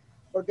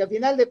 Porque al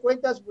final de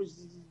cuentas,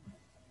 pues,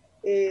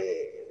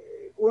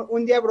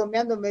 un día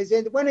bromeando me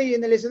decían, bueno, y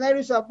en el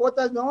escenario usa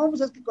botas, no,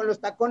 pues es que con los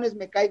tacones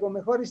me caigo,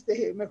 mejor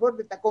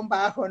de tacón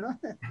bajo, ¿no?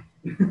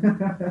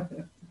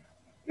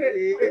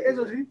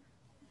 Eso sí.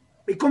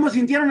 ¿Y cómo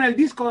sintieron el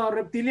disco,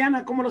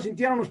 Reptiliana? ¿Cómo lo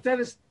sintieron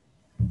ustedes?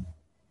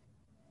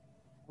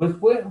 Pues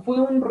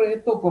fue un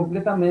reto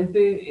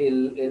completamente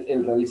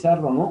el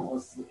realizarlo, ¿no?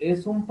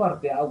 Es un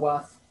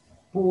parteaguas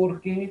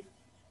porque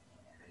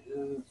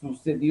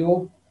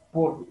sucedió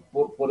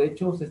por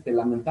hechos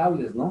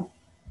lamentables, ¿no?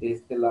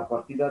 La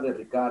partida de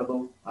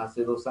Ricardo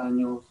hace 2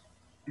 años,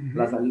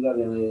 la salida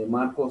de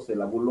Marcos,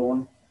 el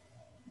Abulón,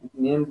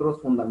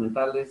 miembros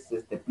fundamentales,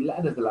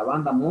 pilares de la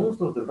banda,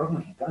 monstruos del rock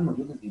mexicano,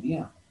 yo les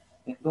diría.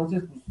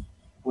 Entonces,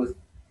 pues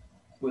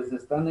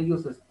están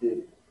ellos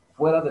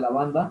fuera de la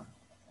banda,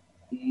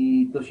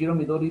 y Toshiro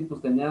Midori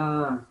pues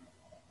tenía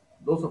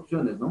 2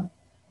 opciones, ¿no?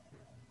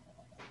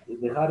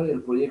 Dejar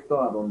el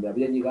proyecto a donde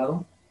había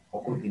llegado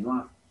o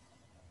continuar.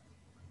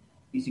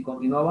 Y si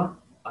continuaba,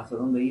 ¿hacia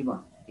dónde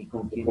iba? ¿Y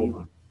con quién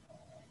iba?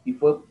 Y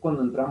fue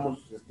cuando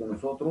entramos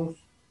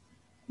nosotros,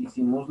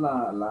 hicimos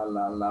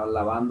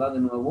la banda de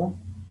nuevo,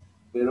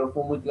 pero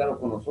fue muy claro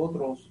con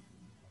nosotros.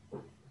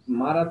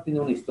 Mara tiene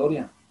una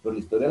historia, pero la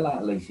historia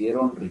la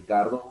hicieron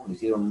Ricardo, la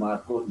hicieron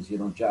Marcos, la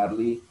hicieron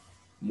Charlie,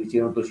 le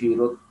hicieron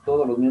Toshiro,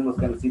 todos los miembros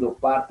que han sido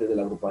parte de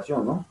la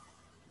agrupación, ¿no?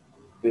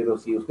 Pero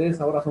si ustedes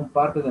ahora son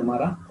parte de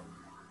Mara,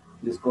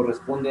 les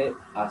corresponde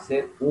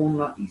hacer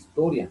una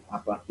historia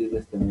a partir de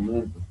este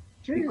momento.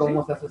 Sí, ¿Y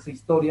cómo sí. se hace esa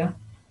historia?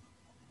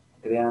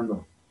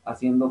 Creando,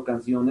 haciendo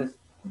canciones,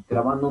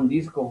 grabando un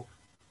disco,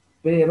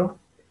 pero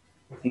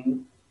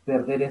sin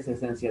perder esa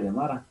esencia de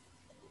Mara.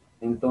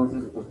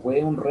 Entonces, pues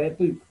fue un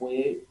reto y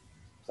fue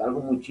pues, algo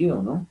muy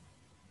chido, ¿no?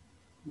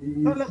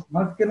 Y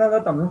más que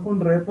nada también fue un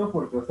reto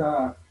porque, o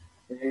sea,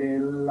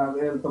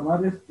 el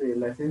tomar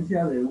la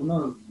esencia de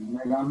unos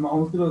mega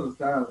monstruos, o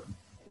sea,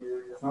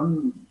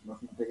 son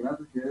los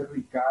integrantes que es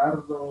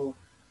Ricardo,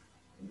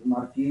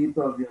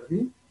 Marquitos y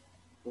así,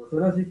 pues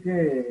ahora sí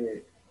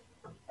que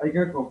hay que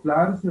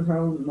acoplarse, o sea,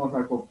 nos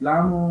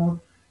acoplamos,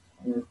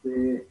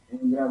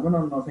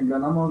 bueno, nos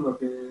engranamos lo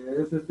que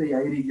es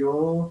Yair y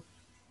yo,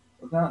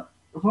 o sea,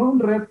 fue un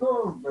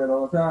reto,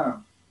 pero, o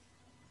sea,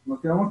 nos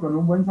quedamos con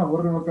un buen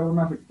sabor, creo que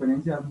unas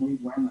experiencias muy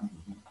buenas.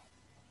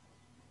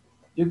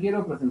 Yo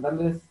quiero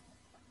presentarles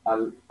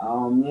a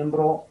un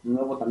miembro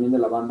nuevo también de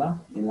la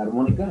banda, en la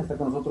armónica. Está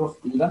con nosotros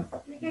Hilda.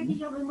 Aquí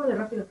yo vengo de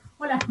rápido.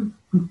 Hola.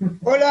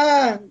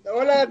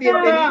 Hola,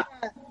 bienvenida.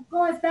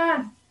 ¿Cómo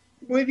estás?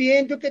 Muy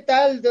bien, ¿tú qué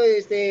tal?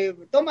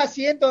 Toma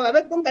asiento, a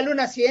ver, póngale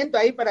un asiento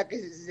ahí para que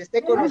se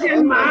esté con No nosotros.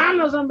 sean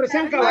malos, hombre,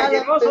 sean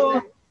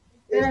caballerosos.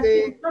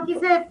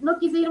 No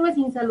quise irme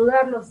sin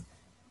saludarlos.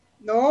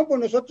 No, pues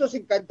nosotros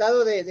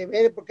encantados de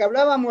ver, porque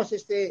hablábamos,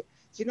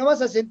 si no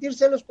vas a sentir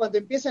celos cuando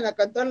empiecen a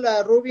cantar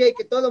la rubia y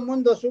que todo el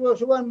mundo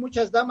suban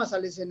muchas damas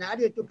al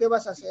escenario, ¿tú qué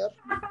vas a hacer?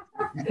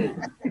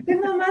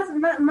 Tengo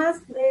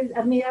más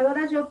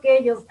admiradoras yo que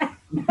ellos.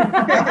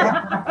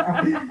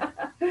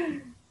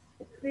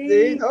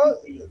 Sí, ¿no?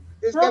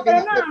 Es No,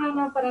 pero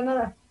no, para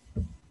nada.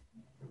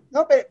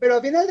 No, pero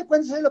al final de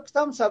cuentas es lo que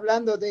estamos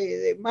hablando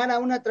de Mara,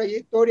 una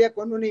trayectoria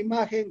con una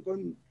imagen,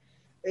 con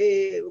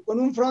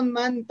un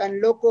frontman tan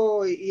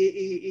loco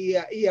y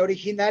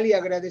original y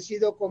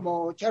agradecido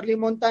como Charlie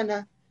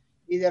Montana,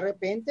 y de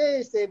repente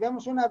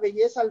vemos una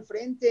belleza al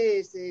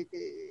frente,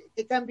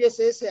 ¿qué cambio es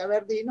ese? A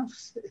ver,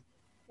 dinos.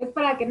 Es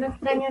para que no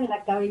extrañen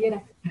la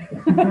cabellera.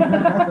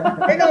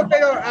 Bueno,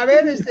 pero a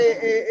ver,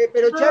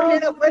 pero No,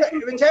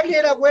 Charlie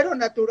era güero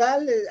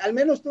natural, al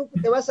menos tú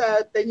te vas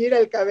a teñir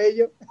el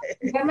cabello.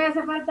 ya me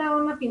hace falta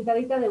una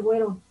pintadita de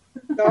güero.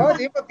 No,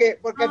 sí, porque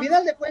a No,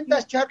 final de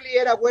cuentas Charlie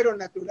era güero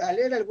natural,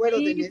 era el güero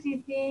de sí, Ness.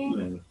 sí,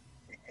 sí.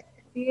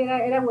 Sí,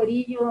 era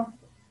güerillo,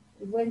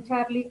 el buen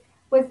Charlie.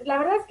 Pues la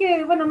verdad es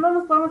que, bueno, no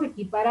nos podemos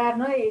equiparar,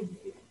 ¿no? Él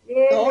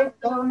es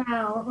No,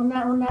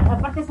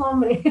 aparte es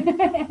hombre.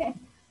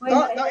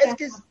 Bueno, no, es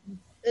que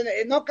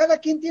no, cada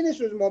quien tiene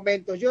sus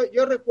momentos.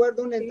 Yo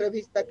recuerdo una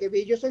entrevista que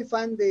vi, yo soy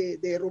fan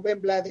de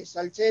Rubén Blades,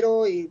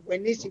 salsero y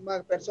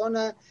buenísima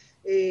persona,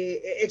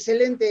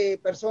 excelente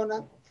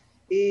persona,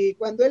 y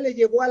cuando él le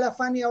llegó a la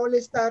Fania All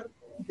Star,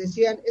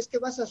 decían, es que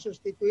vas a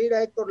sustituir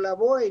a Héctor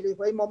Lavoe, y le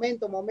dijo, ay,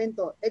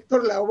 momento,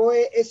 Héctor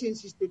Lavoe es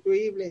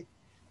insustituible.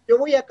 Yo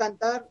voy a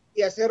cantar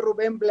y hacer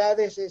Rubén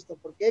Blades esto,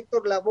 porque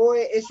Héctor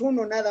Lavoe es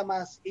uno nada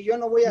más, y yo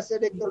no voy a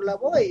ser Héctor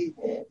Lavoe.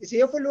 Y si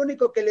yo fui lo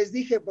único que les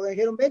dije, porque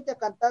dijeron, vente a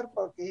cantar,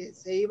 porque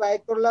se iba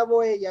Héctor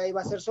Lavoe, ya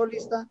iba a ser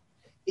solista,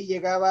 y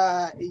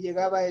llegaba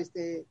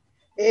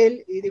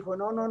él, y dijo,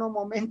 no,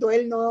 momento,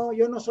 él no,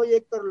 yo no soy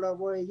Héctor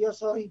Lavoe, yo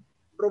soy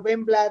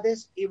Rubén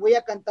Blades, y voy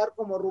a cantar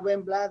como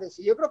Rubén Blades.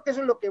 Y yo creo que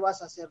eso es lo que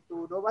vas a hacer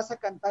tú, ¿no? Vas a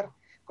cantar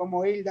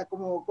como Hilda,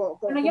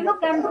 bueno, yo no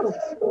canto.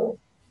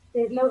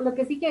 Lo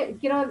que sí que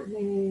quiero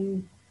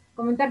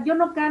comentar, yo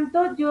no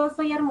canto, yo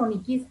soy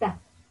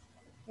armoniquista.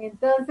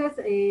 Entonces,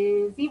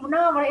 sí,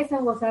 no, ese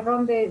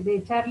vozarrón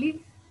de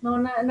Charlie, no,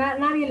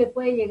 nadie le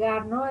puede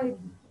llegar, ¿no?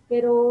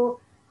 Pero,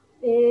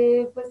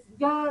 pues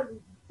yo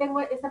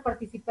tengo esa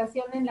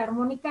participación en la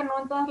armónica, no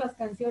en todas las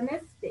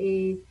canciones,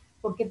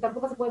 porque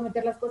tampoco se pueden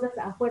meter las cosas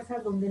a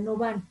fuerzas donde no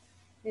van.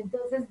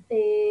 Entonces,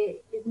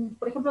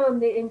 por ejemplo,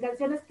 donde en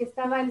canciones que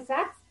estaba el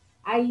sax,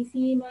 ahí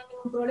sí no hay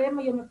ningún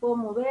problema, yo me puedo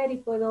mover y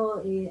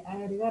puedo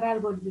agregar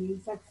algo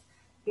del sax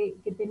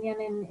que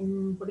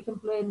tenían por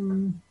ejemplo,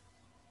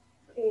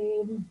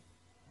 eh,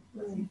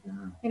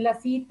 en la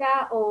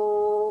cita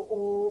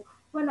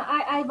bueno,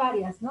 hay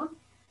varias, ¿no?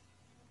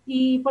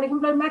 Y por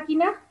ejemplo en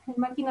Máquina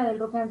del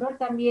Rock and Roll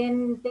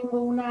también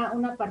tengo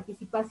una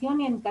participación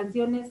en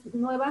canciones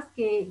nuevas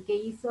que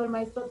hizo el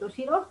maestro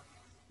Toshiro.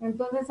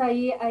 Entonces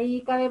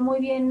ahí cabe muy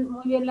bien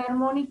la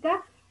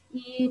armónica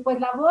y pues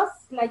la voz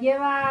la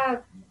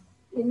lleva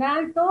en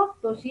alto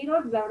Toshiro.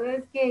 La verdad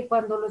es que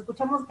cuando lo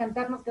escuchamos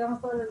cantar nos quedamos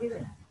todos así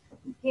de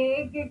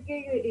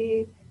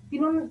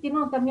tiene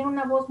también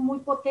una voz muy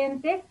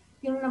potente,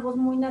 tiene una voz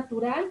muy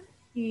natural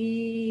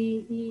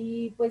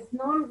pues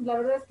no, la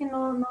verdad es que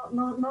no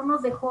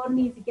nos dejó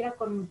ni siquiera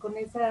con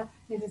esa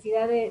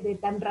necesidad de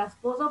tan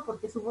rasposo,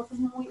 porque su voz es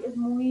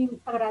muy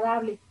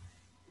agradable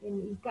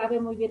y cabe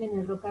muy bien en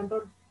el rock and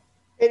roll.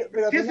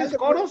 Pero ¿Sí haces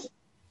coros?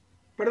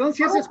 Perdón,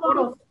 ¿sí haces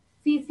coros?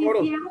 Sí,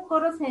 hago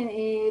coros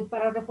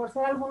para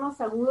reforzar algunos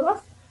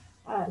agudos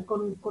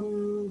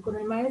con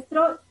el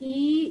maestro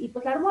y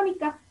pues la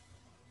armónica.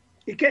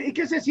 ¿Y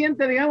qué se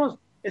siente, digamos,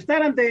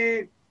 estar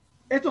ante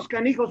estos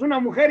canijos, una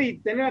mujer y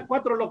tener a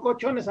 4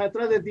 locochones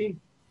atrás de ti?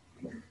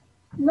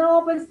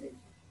 No, pues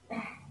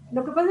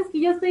lo que pasa es que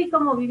yo estoy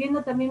como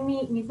viviendo también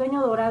mi sueño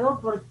dorado,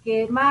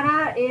 porque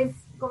Mara es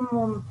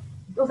como,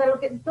 o sea,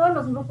 todos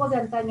los grupos de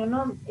antaño,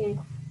 ¿no?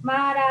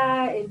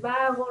 Mara, El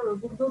Vago,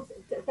 los Bugdux,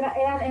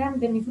 eran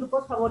de mis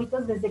grupos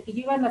favoritos desde que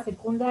yo iba en la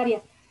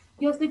secundaria.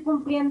 Yo estoy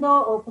cumplí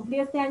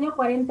este año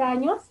 40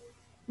 años,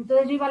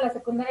 entonces yo iba a la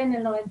secundaria en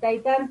el 90 y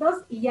tantos,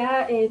 y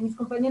ya mis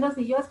compañeros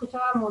y yo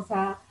escuchábamos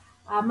a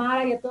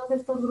Mara y a todos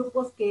estos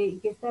grupos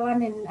que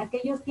estaban en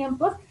aquellos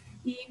tiempos,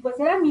 y pues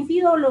eran mis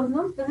ídolos,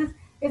 ¿no? Entonces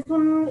es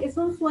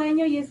un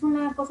sueño y es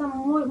una cosa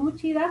muy, muy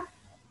chida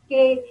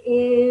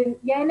que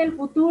ya en el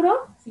futuro,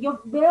 si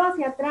yo veo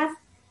hacia atrás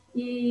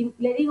y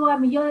le digo a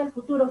mi yo del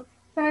futuro,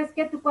 ¿sabes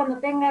qué? Tú cuando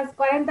tengas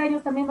 40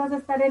 años también vas a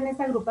estar en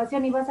esa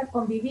agrupación y vas a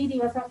convivir y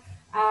vas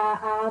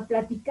a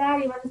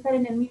platicar y vas a estar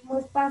en el mismo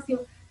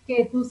espacio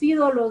que tus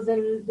ídolos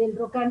del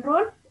rock and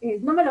roll.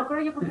 No me lo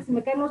creo, yo creo que se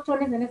me caen los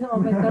chones en ese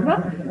momento,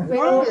 ¿no?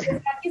 Pero pues,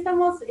 aquí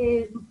estamos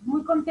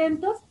muy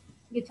contentos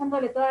y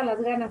echándole todas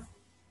las ganas.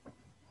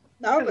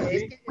 No,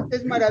 es que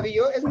es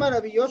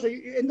maravilloso.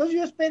 Entonces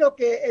yo espero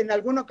que en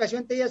alguna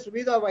ocasión te hayas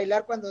subido a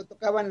bailar cuando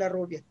tocaban La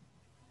Rubia.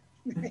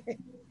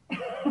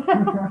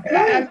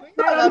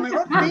 A lo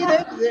mejor sí,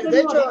 de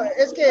hecho,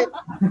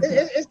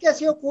 es que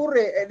así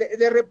ocurre.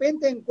 De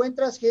repente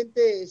encuentras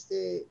gente,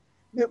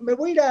 me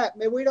voy a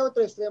ir a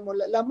otro extremo.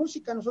 La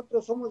música,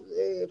 nosotros somos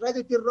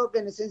Radio T-Rock,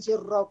 en esencia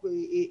es rock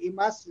y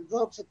más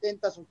rock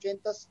 70s,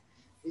 80s,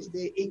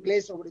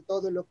 inglés sobre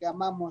todo, lo que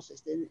amamos.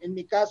 En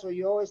mi caso,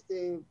 yo,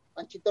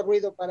 Panchito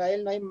Ruido, para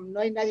él no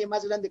hay nadie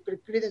más grande que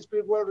Creedence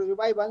Clearwater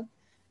Revival,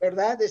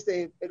 ¿verdad?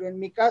 Pero en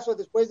mi caso,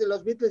 después de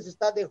los Beatles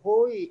está The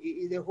Who,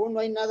 y The Who no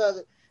hay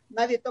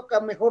nadie toca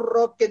mejor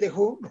rock que The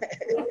Who.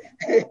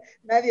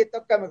 Nadie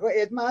toca mejor.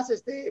 Es más,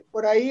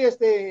 por ahí,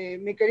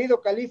 mi querido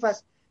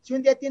Califas, si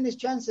un día tienes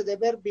chance de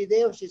ver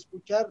videos y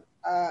escuchar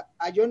a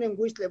John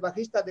Entwistle,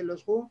 bajista de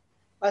los Who,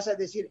 vas a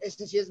decir,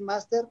 sí es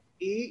máster,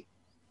 y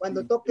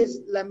cuando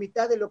toques la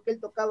mitad de lo que él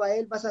tocaba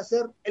vas a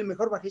ser el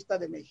mejor bajista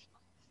de México.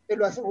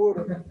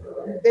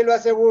 te lo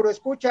aseguro,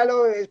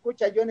 escúchalo,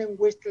 escucha a John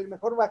Entwistle, el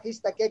mejor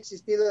bajista que ha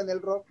existido en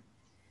el rock.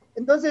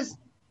 Entonces,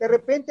 de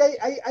repente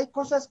hay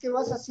cosas que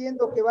vas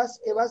haciendo, que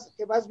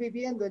vas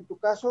viviendo. En tu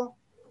caso,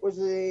 pues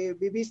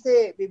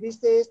viviste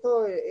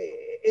esto,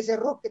 ese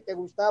rock que te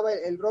gustaba,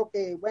 el rock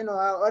que, bueno,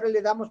 ahora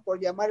le damos por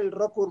llamar el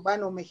rock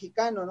urbano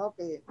mexicano, ¿no?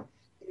 Que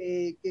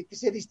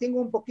se distingue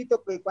un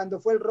poquito que cuando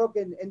fue el rock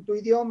en tu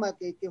idioma,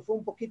 que fue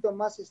un poquito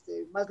más,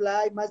 más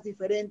light, más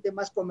diferente,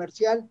 más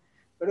comercial.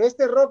 Pero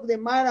este rock de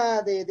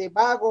Mara, de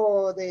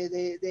Vago,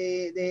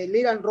 de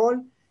Lead and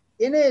Roll,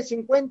 tiene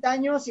 50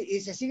 años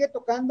y se sigue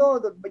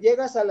tocando,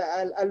 llegas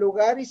al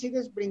lugar y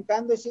sigues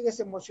brincando y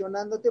sigues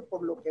emocionándote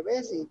por lo que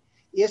ves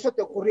y eso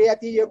te ocurría a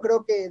ti, yo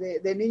creo que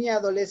de niña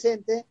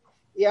adolescente,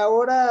 y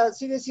ahora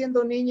sigues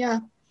siendo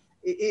niña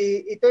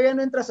y todavía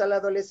no entras a la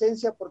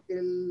adolescencia porque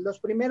los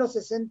primeros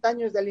 60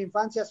 años de la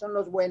infancia son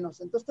los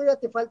buenos, entonces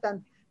todavía te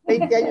faltan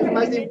 20 años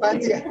más de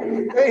infancia,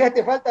 todavía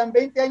te faltan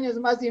 20 años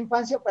más de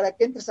infancia para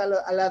que entres a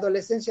la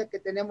adolescencia que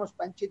tenemos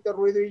Panchito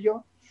Ruido y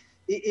yo,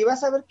 y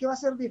vas a ver que va a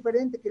ser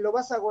diferente, que lo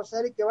vas a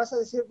gozar y que vas a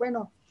decir,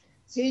 bueno,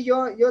 sí,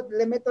 yo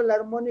le meto la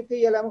armónica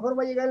y a lo mejor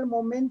va a llegar el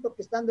momento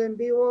que estando en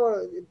vivo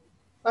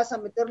vas a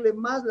meterle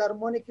más la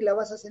armónica y la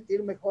vas a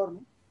sentir mejor,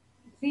 ¿no?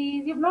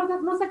 Sí,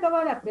 no se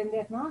acaba de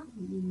aprender, ¿no?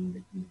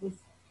 Y pues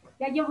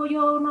ya llevo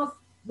yo unos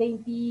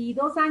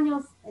 22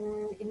 años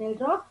en el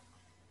rock,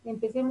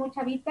 empecé muy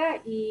chavita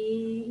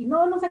y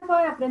no se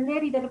acaba de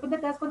aprender y de repente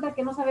te das cuenta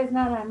que no sabes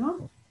nada,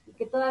 ¿no? Y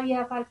que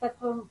todavía falta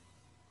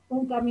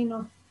un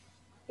camino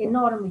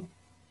enorme.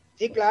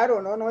 Sí,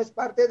 claro, no es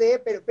parte de,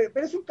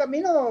 pero es un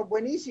camino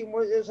buenísimo,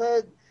 o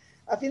sea,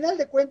 a final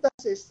de cuentas,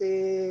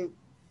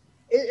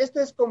 esto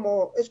es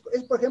como,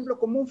 es por ejemplo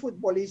como un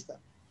futbolista,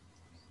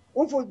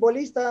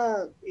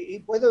 y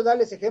puedo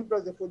darles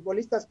ejemplos de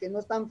futbolistas que no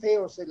están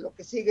feos en lo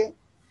que sigue,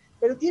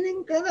 pero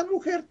tienen cada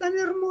mujer tan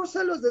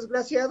hermosa los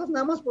desgraciados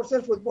nada más por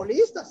ser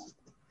futbolistas.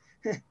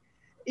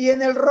 Y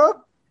en el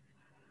rock,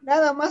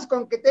 nada más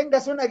con que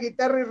tengas una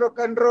guitarra y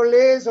rock and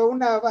rollers o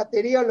una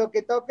batería o lo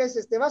que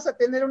toques, vas a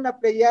tener una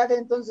pleyada,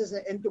 entonces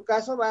en tu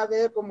caso va a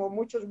haber como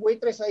muchos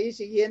buitres ahí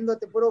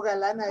siguiéndote, puro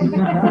galán ahí.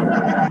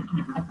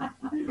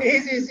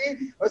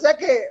 Sí, o sea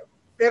que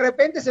de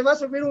repente se va a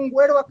subir un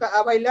güero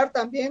a bailar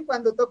también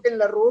cuando toquen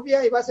la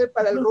rubia y va a ser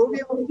para el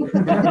rubio.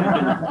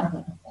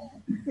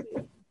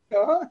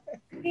 ¿No?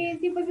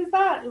 Sí, pues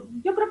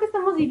yo creo que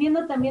estamos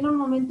viviendo también un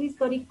momento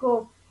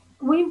histórico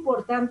muy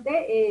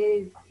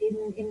importante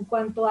en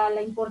cuanto a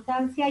la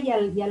importancia y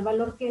al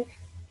valor que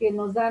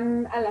nos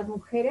dan a las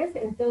mujeres.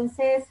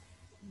 Entonces,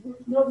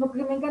 lo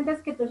que me encanta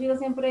es que Toshiro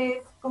siempre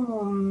es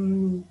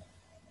como,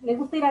 le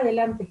gusta ir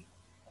adelante.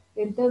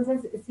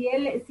 Entonces, si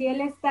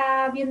él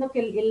está viendo que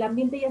el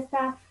ambiente ya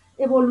está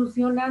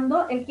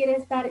evolucionando, él quiere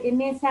estar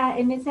en esa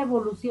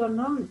evolución,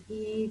 ¿no?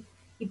 Y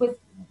pues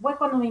fue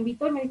cuando me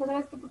invitó y me dijo,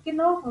 ¿sabes qué? ¿Por qué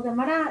no? O sea,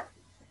 Mara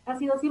ha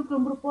sido siempre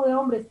un grupo de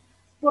hombres.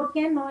 ¿Por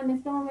qué no? En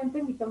este momento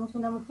invitamos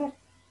una mujer.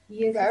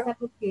 Y eso claro. Es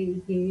algo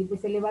que pues,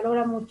 se le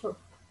valora mucho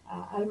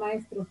al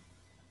maestro.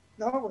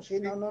 No, pues sí,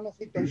 no,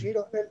 sí,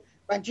 Toshiro.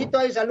 Panchito,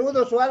 ¿hay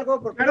saludos o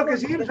algo? Porque claro que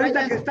sí, pues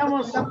ahorita que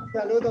estamos...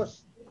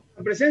 Saludos.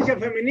 En presencia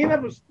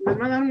femenina, pues les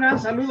mandan un gran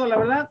saludo, la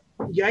verdad.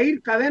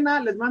 Yair Cadena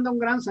les manda un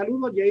gran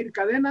saludo, Yair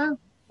Cadena.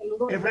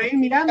 Saludos.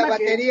 Efraín Miranda. La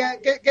batería,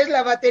 ¿qué es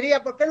la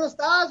batería? ¿Por qué no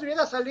estás?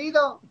 Hubiera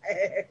salido.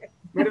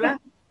 ¿Verdad?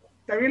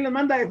 También les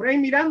manda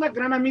Efraín Miranda,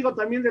 gran amigo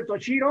también de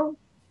Toshiro.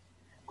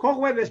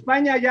 Jogue de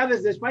España, ya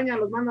desde España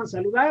los mandan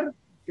saludar,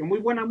 que muy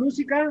buena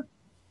música.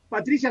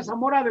 Patricia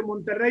Zamora de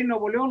Monterrey,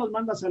 Nuevo León, los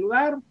manda a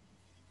saludar.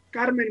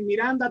 Carmen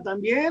Miranda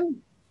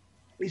también.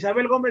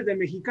 Isabel Gómez de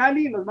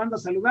Mexicali, los manda a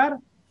saludar.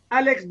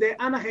 Alex de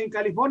Anaheim,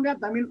 California,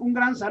 también un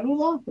gran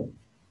saludo.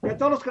 Y a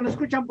todos los que nos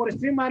escuchan por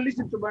stream,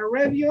 Listen to My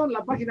Radio,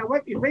 la página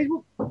web y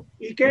Facebook.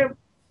 Y que,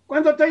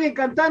 ¿cuándo te oyen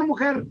cantar,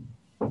 mujer?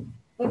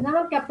 Pues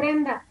nada, que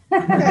aprenda.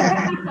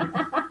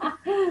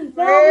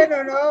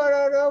 Bueno,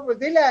 no, pues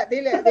dile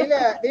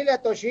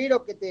a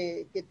Toshiro que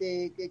te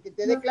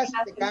dé clases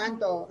de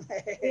canto.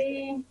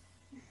 Sí.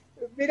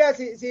 Mira,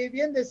 si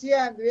bien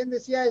decía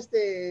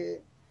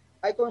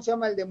 ¿cómo se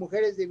llama el de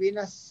Mujeres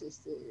Divinas?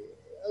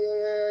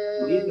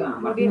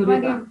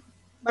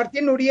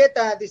 Martín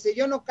Urieta dice,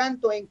 yo no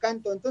canto,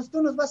 encanto, entonces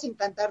tú nos vas a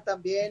encantar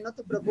también, no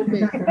te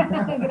preocupes.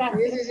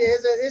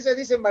 Eso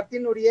dice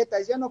Martín Urieta,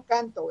 yo no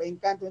canto,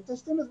 encanto,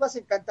 entonces tú nos vas a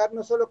encantar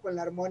no solo con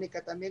la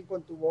armónica, también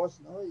con tu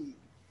voz, ¿no? Y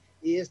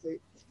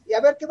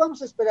a ver, ¿qué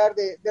vamos a esperar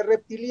de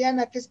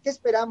Reptiliana? ¿Qué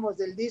esperamos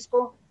del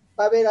disco?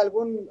 ¿Va a haber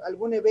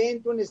algún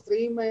evento, un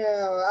stream,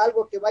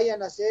 algo que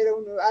vayan a hacer,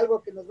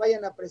 algo que nos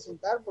vayan a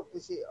presentar? Porque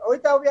sí,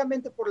 ahorita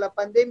obviamente por la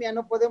pandemia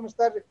no podemos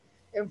estar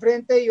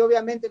enfrente y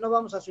obviamente no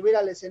vamos a subir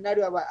al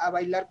escenario a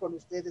bailar con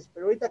ustedes,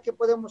 pero ahorita ¿qué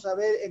podemos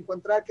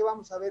encontrar? ¿Qué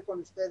vamos a ver con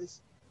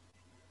ustedes?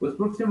 Pues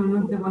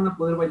próximamente van a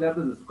poder bailar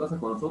desde su casa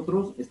con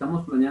nosotros.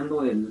 Estamos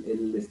planeando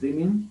el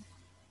streaming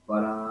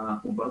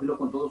para compartirlo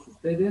con todos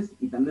ustedes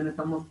y también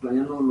estamos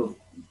planeando los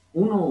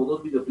 1 o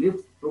 2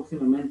 videoclips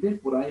próximamente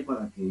por ahí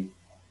para que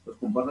los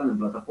compartan en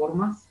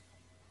plataformas.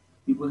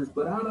 y pues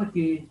esperar a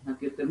que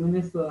termine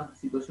esta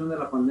situación de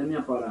la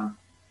pandemia para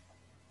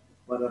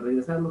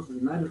regresar a los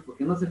escenarios,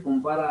 porque no se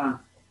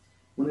compara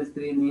un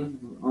streaming,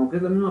 aunque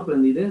es la misma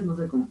aprendidez, no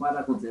se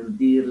compara con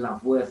sentir la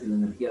fuerza y la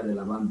energía de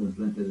la banda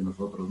enfrente de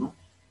nosotros, ¿no?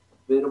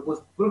 Pero pues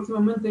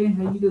próximamente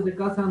ahí desde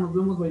casa nos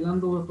vemos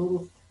bailando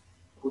todos,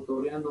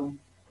 cotorreando.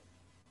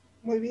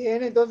 Muy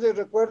bien, entonces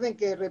recuerden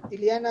que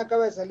Reptiliana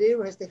acaba de salir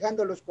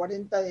festejando los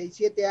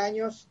 47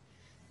 años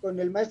con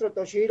el maestro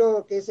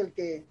Toshiro, que es el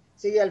que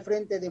sigue al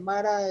frente de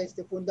Mara,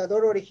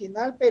 fundador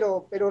original,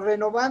 pero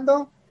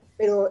renovando,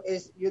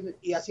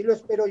 y así lo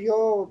espero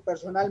yo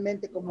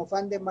personalmente como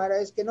fan de Mara,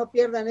 es que no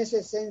pierdan esa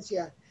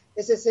esencia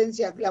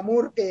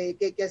glamour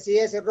que así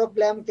ese rock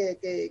glam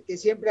que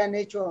siempre han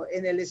hecho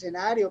en el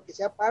escenario, que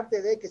sea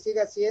parte de, que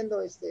siga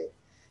siendo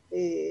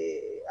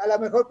a lo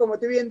mejor, como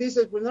tú bien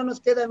dices, pues no nos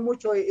quedan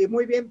mucho y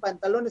muy bien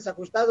pantalones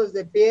ajustados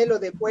de piel o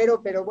de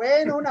cuero, pero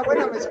bueno, una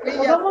buena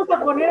mezclilla. Nos vamos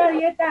a poner a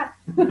dieta.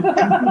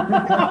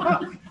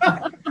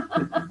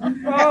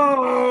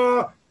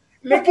 ¡Oh!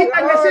 ¡Le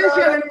quitan la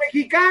esencia del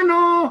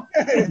mexicano!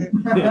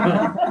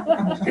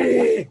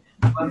 Sí.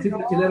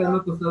 Pancita chilena no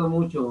ha costado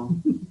mucho.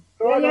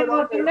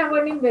 Una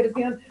buena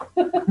inversión.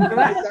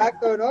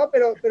 Exacto, ¿no?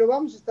 Pero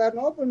vamos a estar,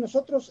 ¿no? Pues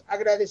nosotros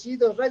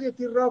agradecidos, Radio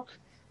T-Rock,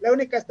 la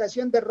única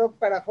estación de rock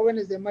para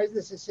jóvenes de más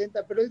de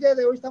 60, pero el día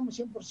de hoy estamos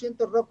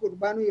 100% rock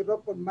urbano y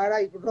rock con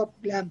Mara y rock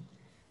glam.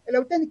 El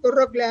auténtico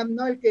rock glam,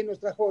 no el que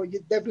nos trajo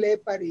Def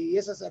Leppard y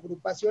esas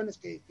agrupaciones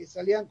que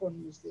salían con,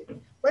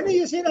 bueno,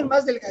 ellos eran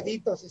más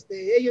delgaditos,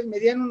 ellos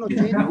medían un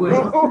 80,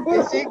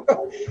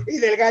 85 y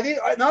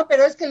delgadito, no,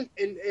 pero es que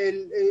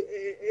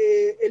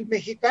el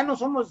mexicano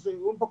somos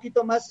un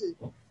poquito más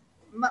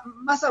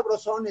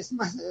sabrosones,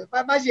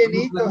 más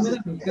llenitos. La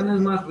comida mexicana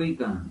es más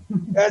rica.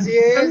 Así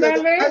es,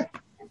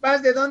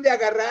 más de dónde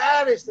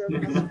agarrar,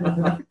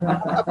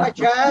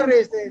 apachar,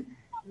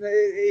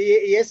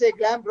 y ese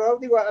glam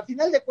rock, digo, a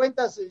final de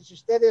cuentas, si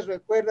ustedes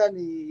recuerdan,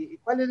 y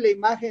cuál es la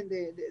imagen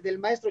del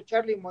maestro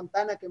Charlie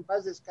Montana, que en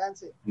paz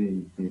descanse.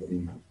 Sí.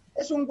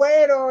 Es un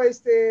güero,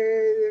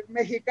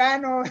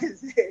 mexicano,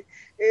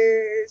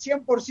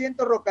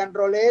 100% rock and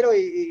rollero,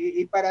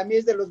 y para mí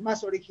es de los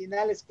más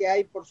originales que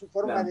hay por su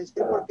forma de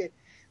ser,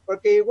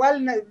 porque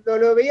igual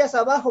lo veías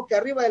abajo que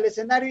arriba del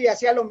escenario y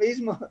hacía lo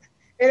mismo.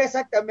 Era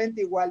exactamente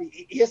igual,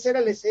 y esa era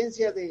la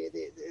esencia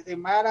de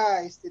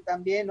Mara,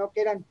 también, ¿no?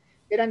 Que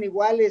eran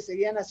iguales,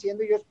 seguían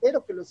haciendo, y yo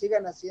espero que lo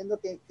sigan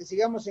haciendo, que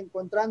sigamos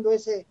encontrando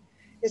ese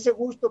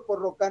gusto por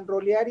rock and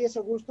rollear y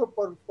ese gusto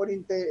por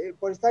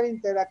estar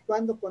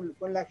interactuando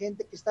con la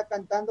gente que está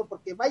cantando,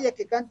 porque vaya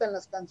que cantan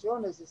las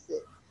canciones,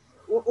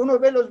 uno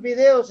ve los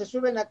videos, se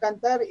suben a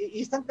cantar y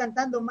están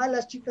cantando mal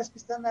las chicas que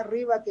están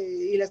arriba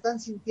y la están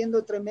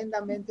sintiendo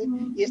tremendamente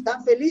y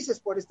están felices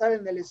por estar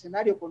en el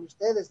escenario con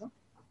ustedes, ¿no?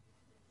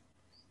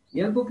 Y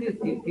algo que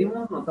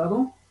hemos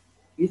notado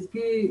es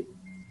que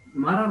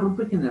Mara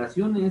rompe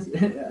generaciones.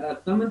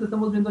 Actualmente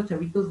estamos viendo a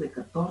chavitos de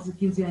 14,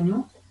 15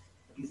 años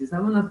que se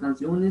saben las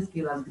canciones,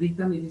 que las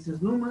gritan y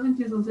dices, no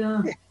manches, o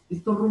sea,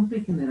 esto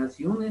rompe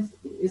generaciones.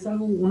 Es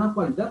algo, una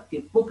cualidad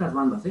que pocas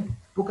bandas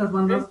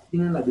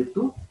tienen la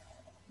virtud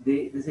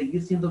de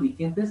seguir siendo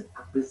vigentes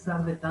a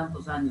pesar de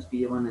tantos años que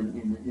llevan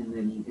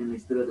en la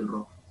historia del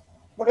rock.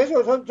 Por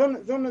eso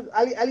son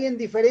alguien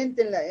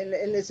diferente en la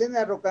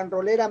escena rock and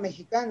rollera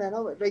mexicana,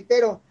 ¿no?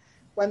 Reitero,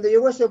 cuando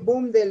llegó ese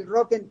boom del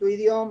rock en tu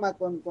idioma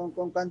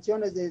con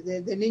canciones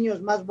de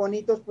niños más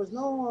bonitos, pues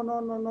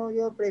no,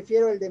 yo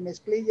prefiero el de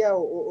mezclilla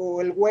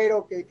o el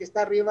güero que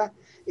está arriba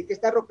y que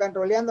está rock and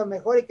rolleando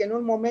mejor y que en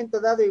un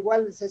momento dado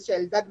igual se echa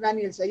el Jack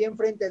Daniels ahí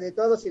enfrente de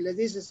todos y les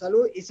dice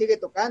salud y sigue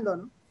tocando,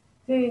 ¿no?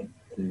 Sí.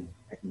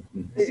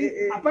 Sí,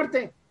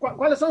 aparte,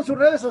 ¿cuáles son sus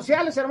redes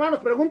sociales, hermanos?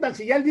 Preguntan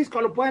si ya el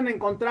disco lo pueden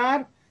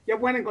encontrar, ya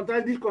pueden encontrar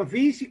el disco en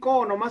físico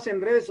o nomás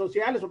en redes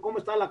sociales o cómo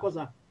está la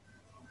cosa.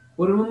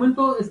 Por el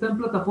momento está en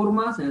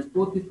plataformas, en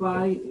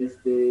Spotify,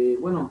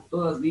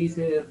 todas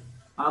Deezer,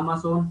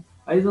 Amazon,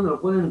 ahí es donde lo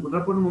pueden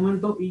encontrar por el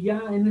momento y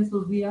ya en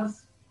estos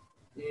días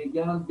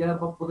ya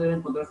va a poder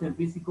encontrarse en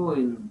físico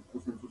en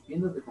sus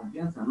tiendas de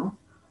confianza, ¿no?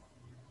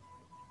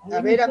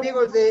 A ver,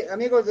 amigos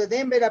de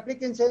Denver,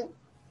 aplíquense.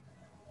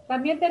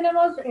 También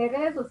tenemos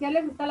redes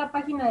sociales, está la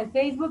página de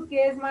Facebook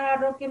que es Mara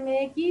Rock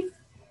MX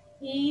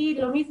y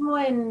lo mismo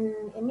en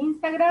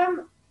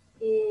Instagram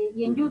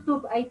y en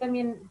YouTube, ahí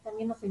también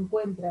nos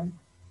encuentran.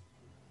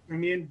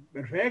 También,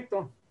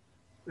 perfecto,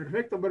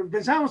 pero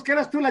pensábamos que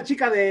eras tú la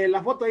chica de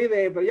la foto ahí,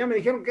 pero ya me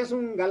dijeron que es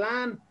un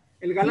galán,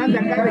 el galán de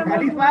acá de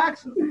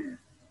Califax.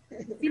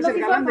 Sí, nos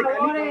hizo un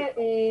favor,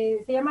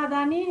 se llama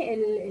Dani,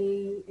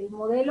 el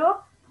modelo,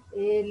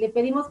 le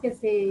pedimos que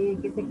se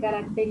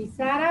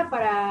caracterizara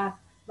para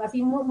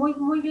así muy,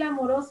 muy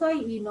glamoroso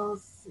y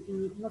nos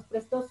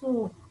prestó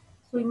su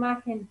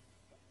imagen,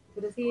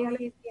 pero sí,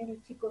 es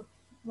el chico,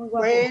 muy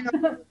guapo. Bueno,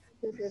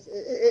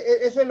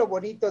 eso es lo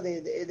bonito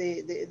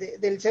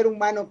del ser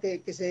humano,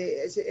 que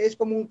es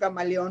como un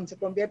camaleón, se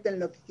convierte en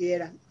lo que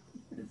quiera.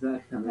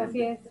 Exactamente.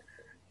 Así es.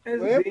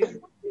 Bueno,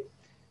 pues,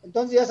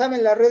 entonces ya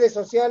saben las redes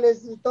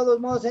sociales, de todos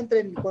modos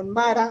entren con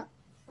Mara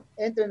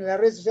entren en las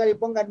redes sociales y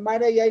pongan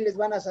Mara y ahí les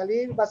van a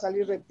salir, va a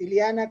salir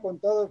Reptiliana con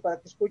todo para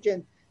que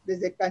escuchen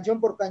desde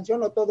canción por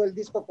canción o todo el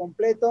disco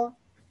completo.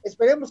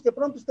 Esperemos que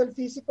pronto esté el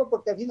físico,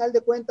 porque al final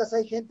de cuentas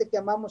hay gente que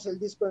amamos el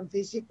disco en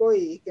físico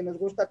y que nos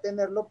gusta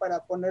tenerlo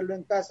para ponerlo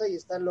en casa y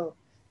estarlo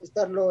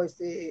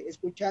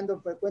escuchando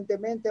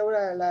frecuentemente.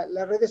 Ahora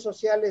las redes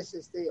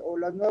sociales o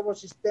los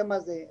nuevos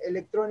sistemas de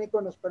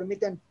electrónico nos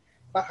permiten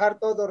bajar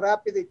todo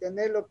rápido y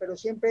tenerlo, pero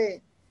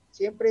siempre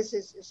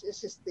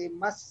es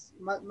más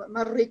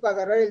rico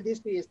agarrar el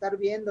disco y estar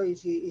viendo, y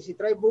si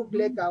trae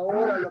bootleg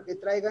ahora, lo que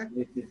traiga,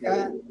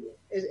 ya,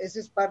 esa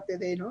es parte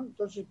de, ¿no?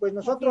 Entonces, pues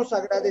nosotros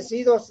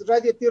agradecidos,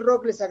 Radio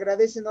T-Rock les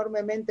agradece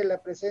enormemente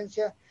la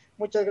presencia.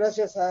 Muchas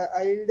gracias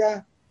a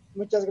Hilda,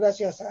 muchas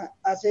gracias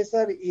a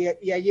César y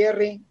a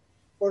Jerry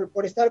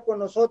por estar con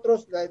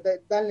nosotros.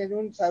 Danle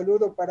un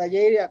saludo para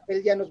Jerry,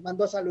 él ya nos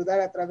mandó a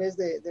saludar a través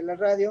de la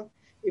radio.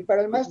 Y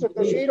para el maestro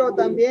Toshiro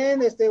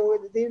también,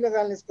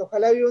 díganles que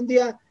ojalá un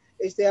día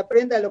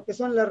aprenda lo que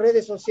son las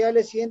redes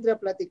sociales y entre a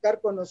platicar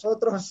con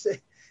nosotros,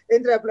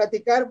 entre a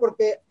platicar,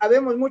 porque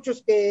habemos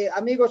muchos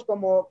amigos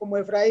como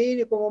Efraín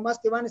y como más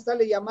que van a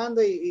estarle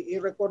llamando y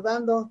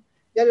recordando.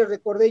 Ya les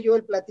recordé yo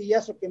el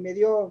platillazo que me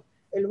dio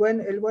el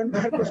buen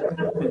Marcos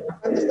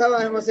cuando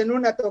estábamos en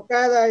una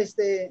tocada,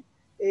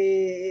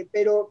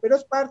 pero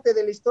es parte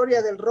de la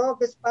historia del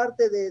rock, es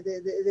parte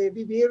de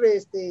vivir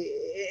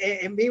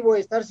en vivo,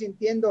 estar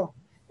sintiendo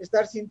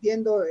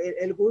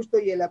el gusto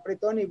y el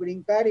apretón y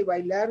brincar y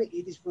bailar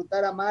y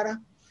disfrutar a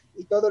Mara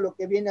y todo lo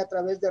que viene a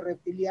través de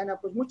Reptiliana.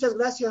 Pues muchas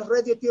gracias,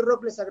 Radio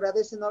T-Rock les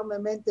agradece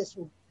enormemente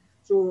su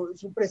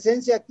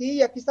presencia aquí,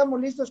 y aquí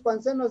estamos listos cuando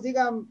ustedes nos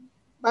digan,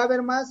 va a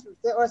haber más,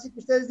 ahora sí que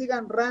ustedes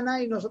digan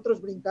Rana y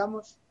nosotros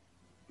brincamos.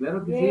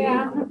 Claro que sí.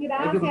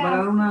 Hay que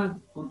preparar una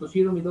con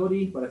Toshiro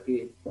Midori para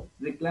que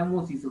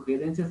reclamos y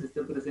sugerencias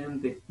estén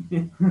presentes.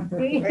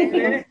 Sí.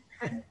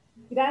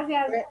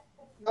 Gracias.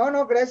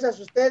 No, gracias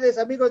a ustedes,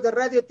 amigos de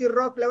Radio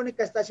T-Rock, la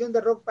única estación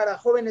de rock para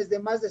jóvenes de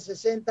más de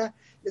 60.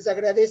 Les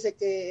agradece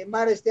que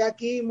Mara esté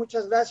aquí,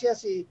 muchas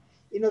gracias y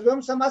nos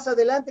vemos a más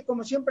adelante.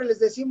 Como siempre les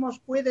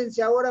decimos,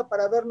 cuídense ahora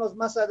para vernos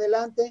más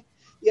adelante.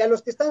 Y a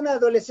los que están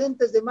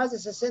adolescentes de más de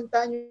 60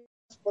 años,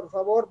 por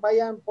favor,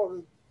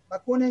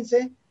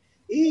 vacúnense.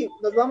 Y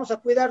nos vamos a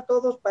cuidar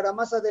todos para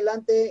más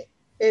adelante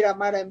ver a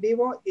Mara en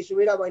vivo y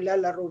subir a bailar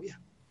La Rubia.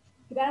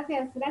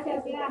 Gracias,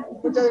 ya.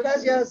 Muchas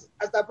gracias,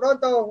 hasta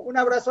pronto, un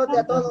abrazote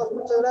a todos,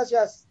 muchas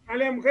gracias.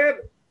 Vale,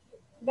 mujer.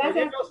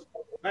 Gracias.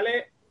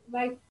 Vale.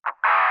 Bye.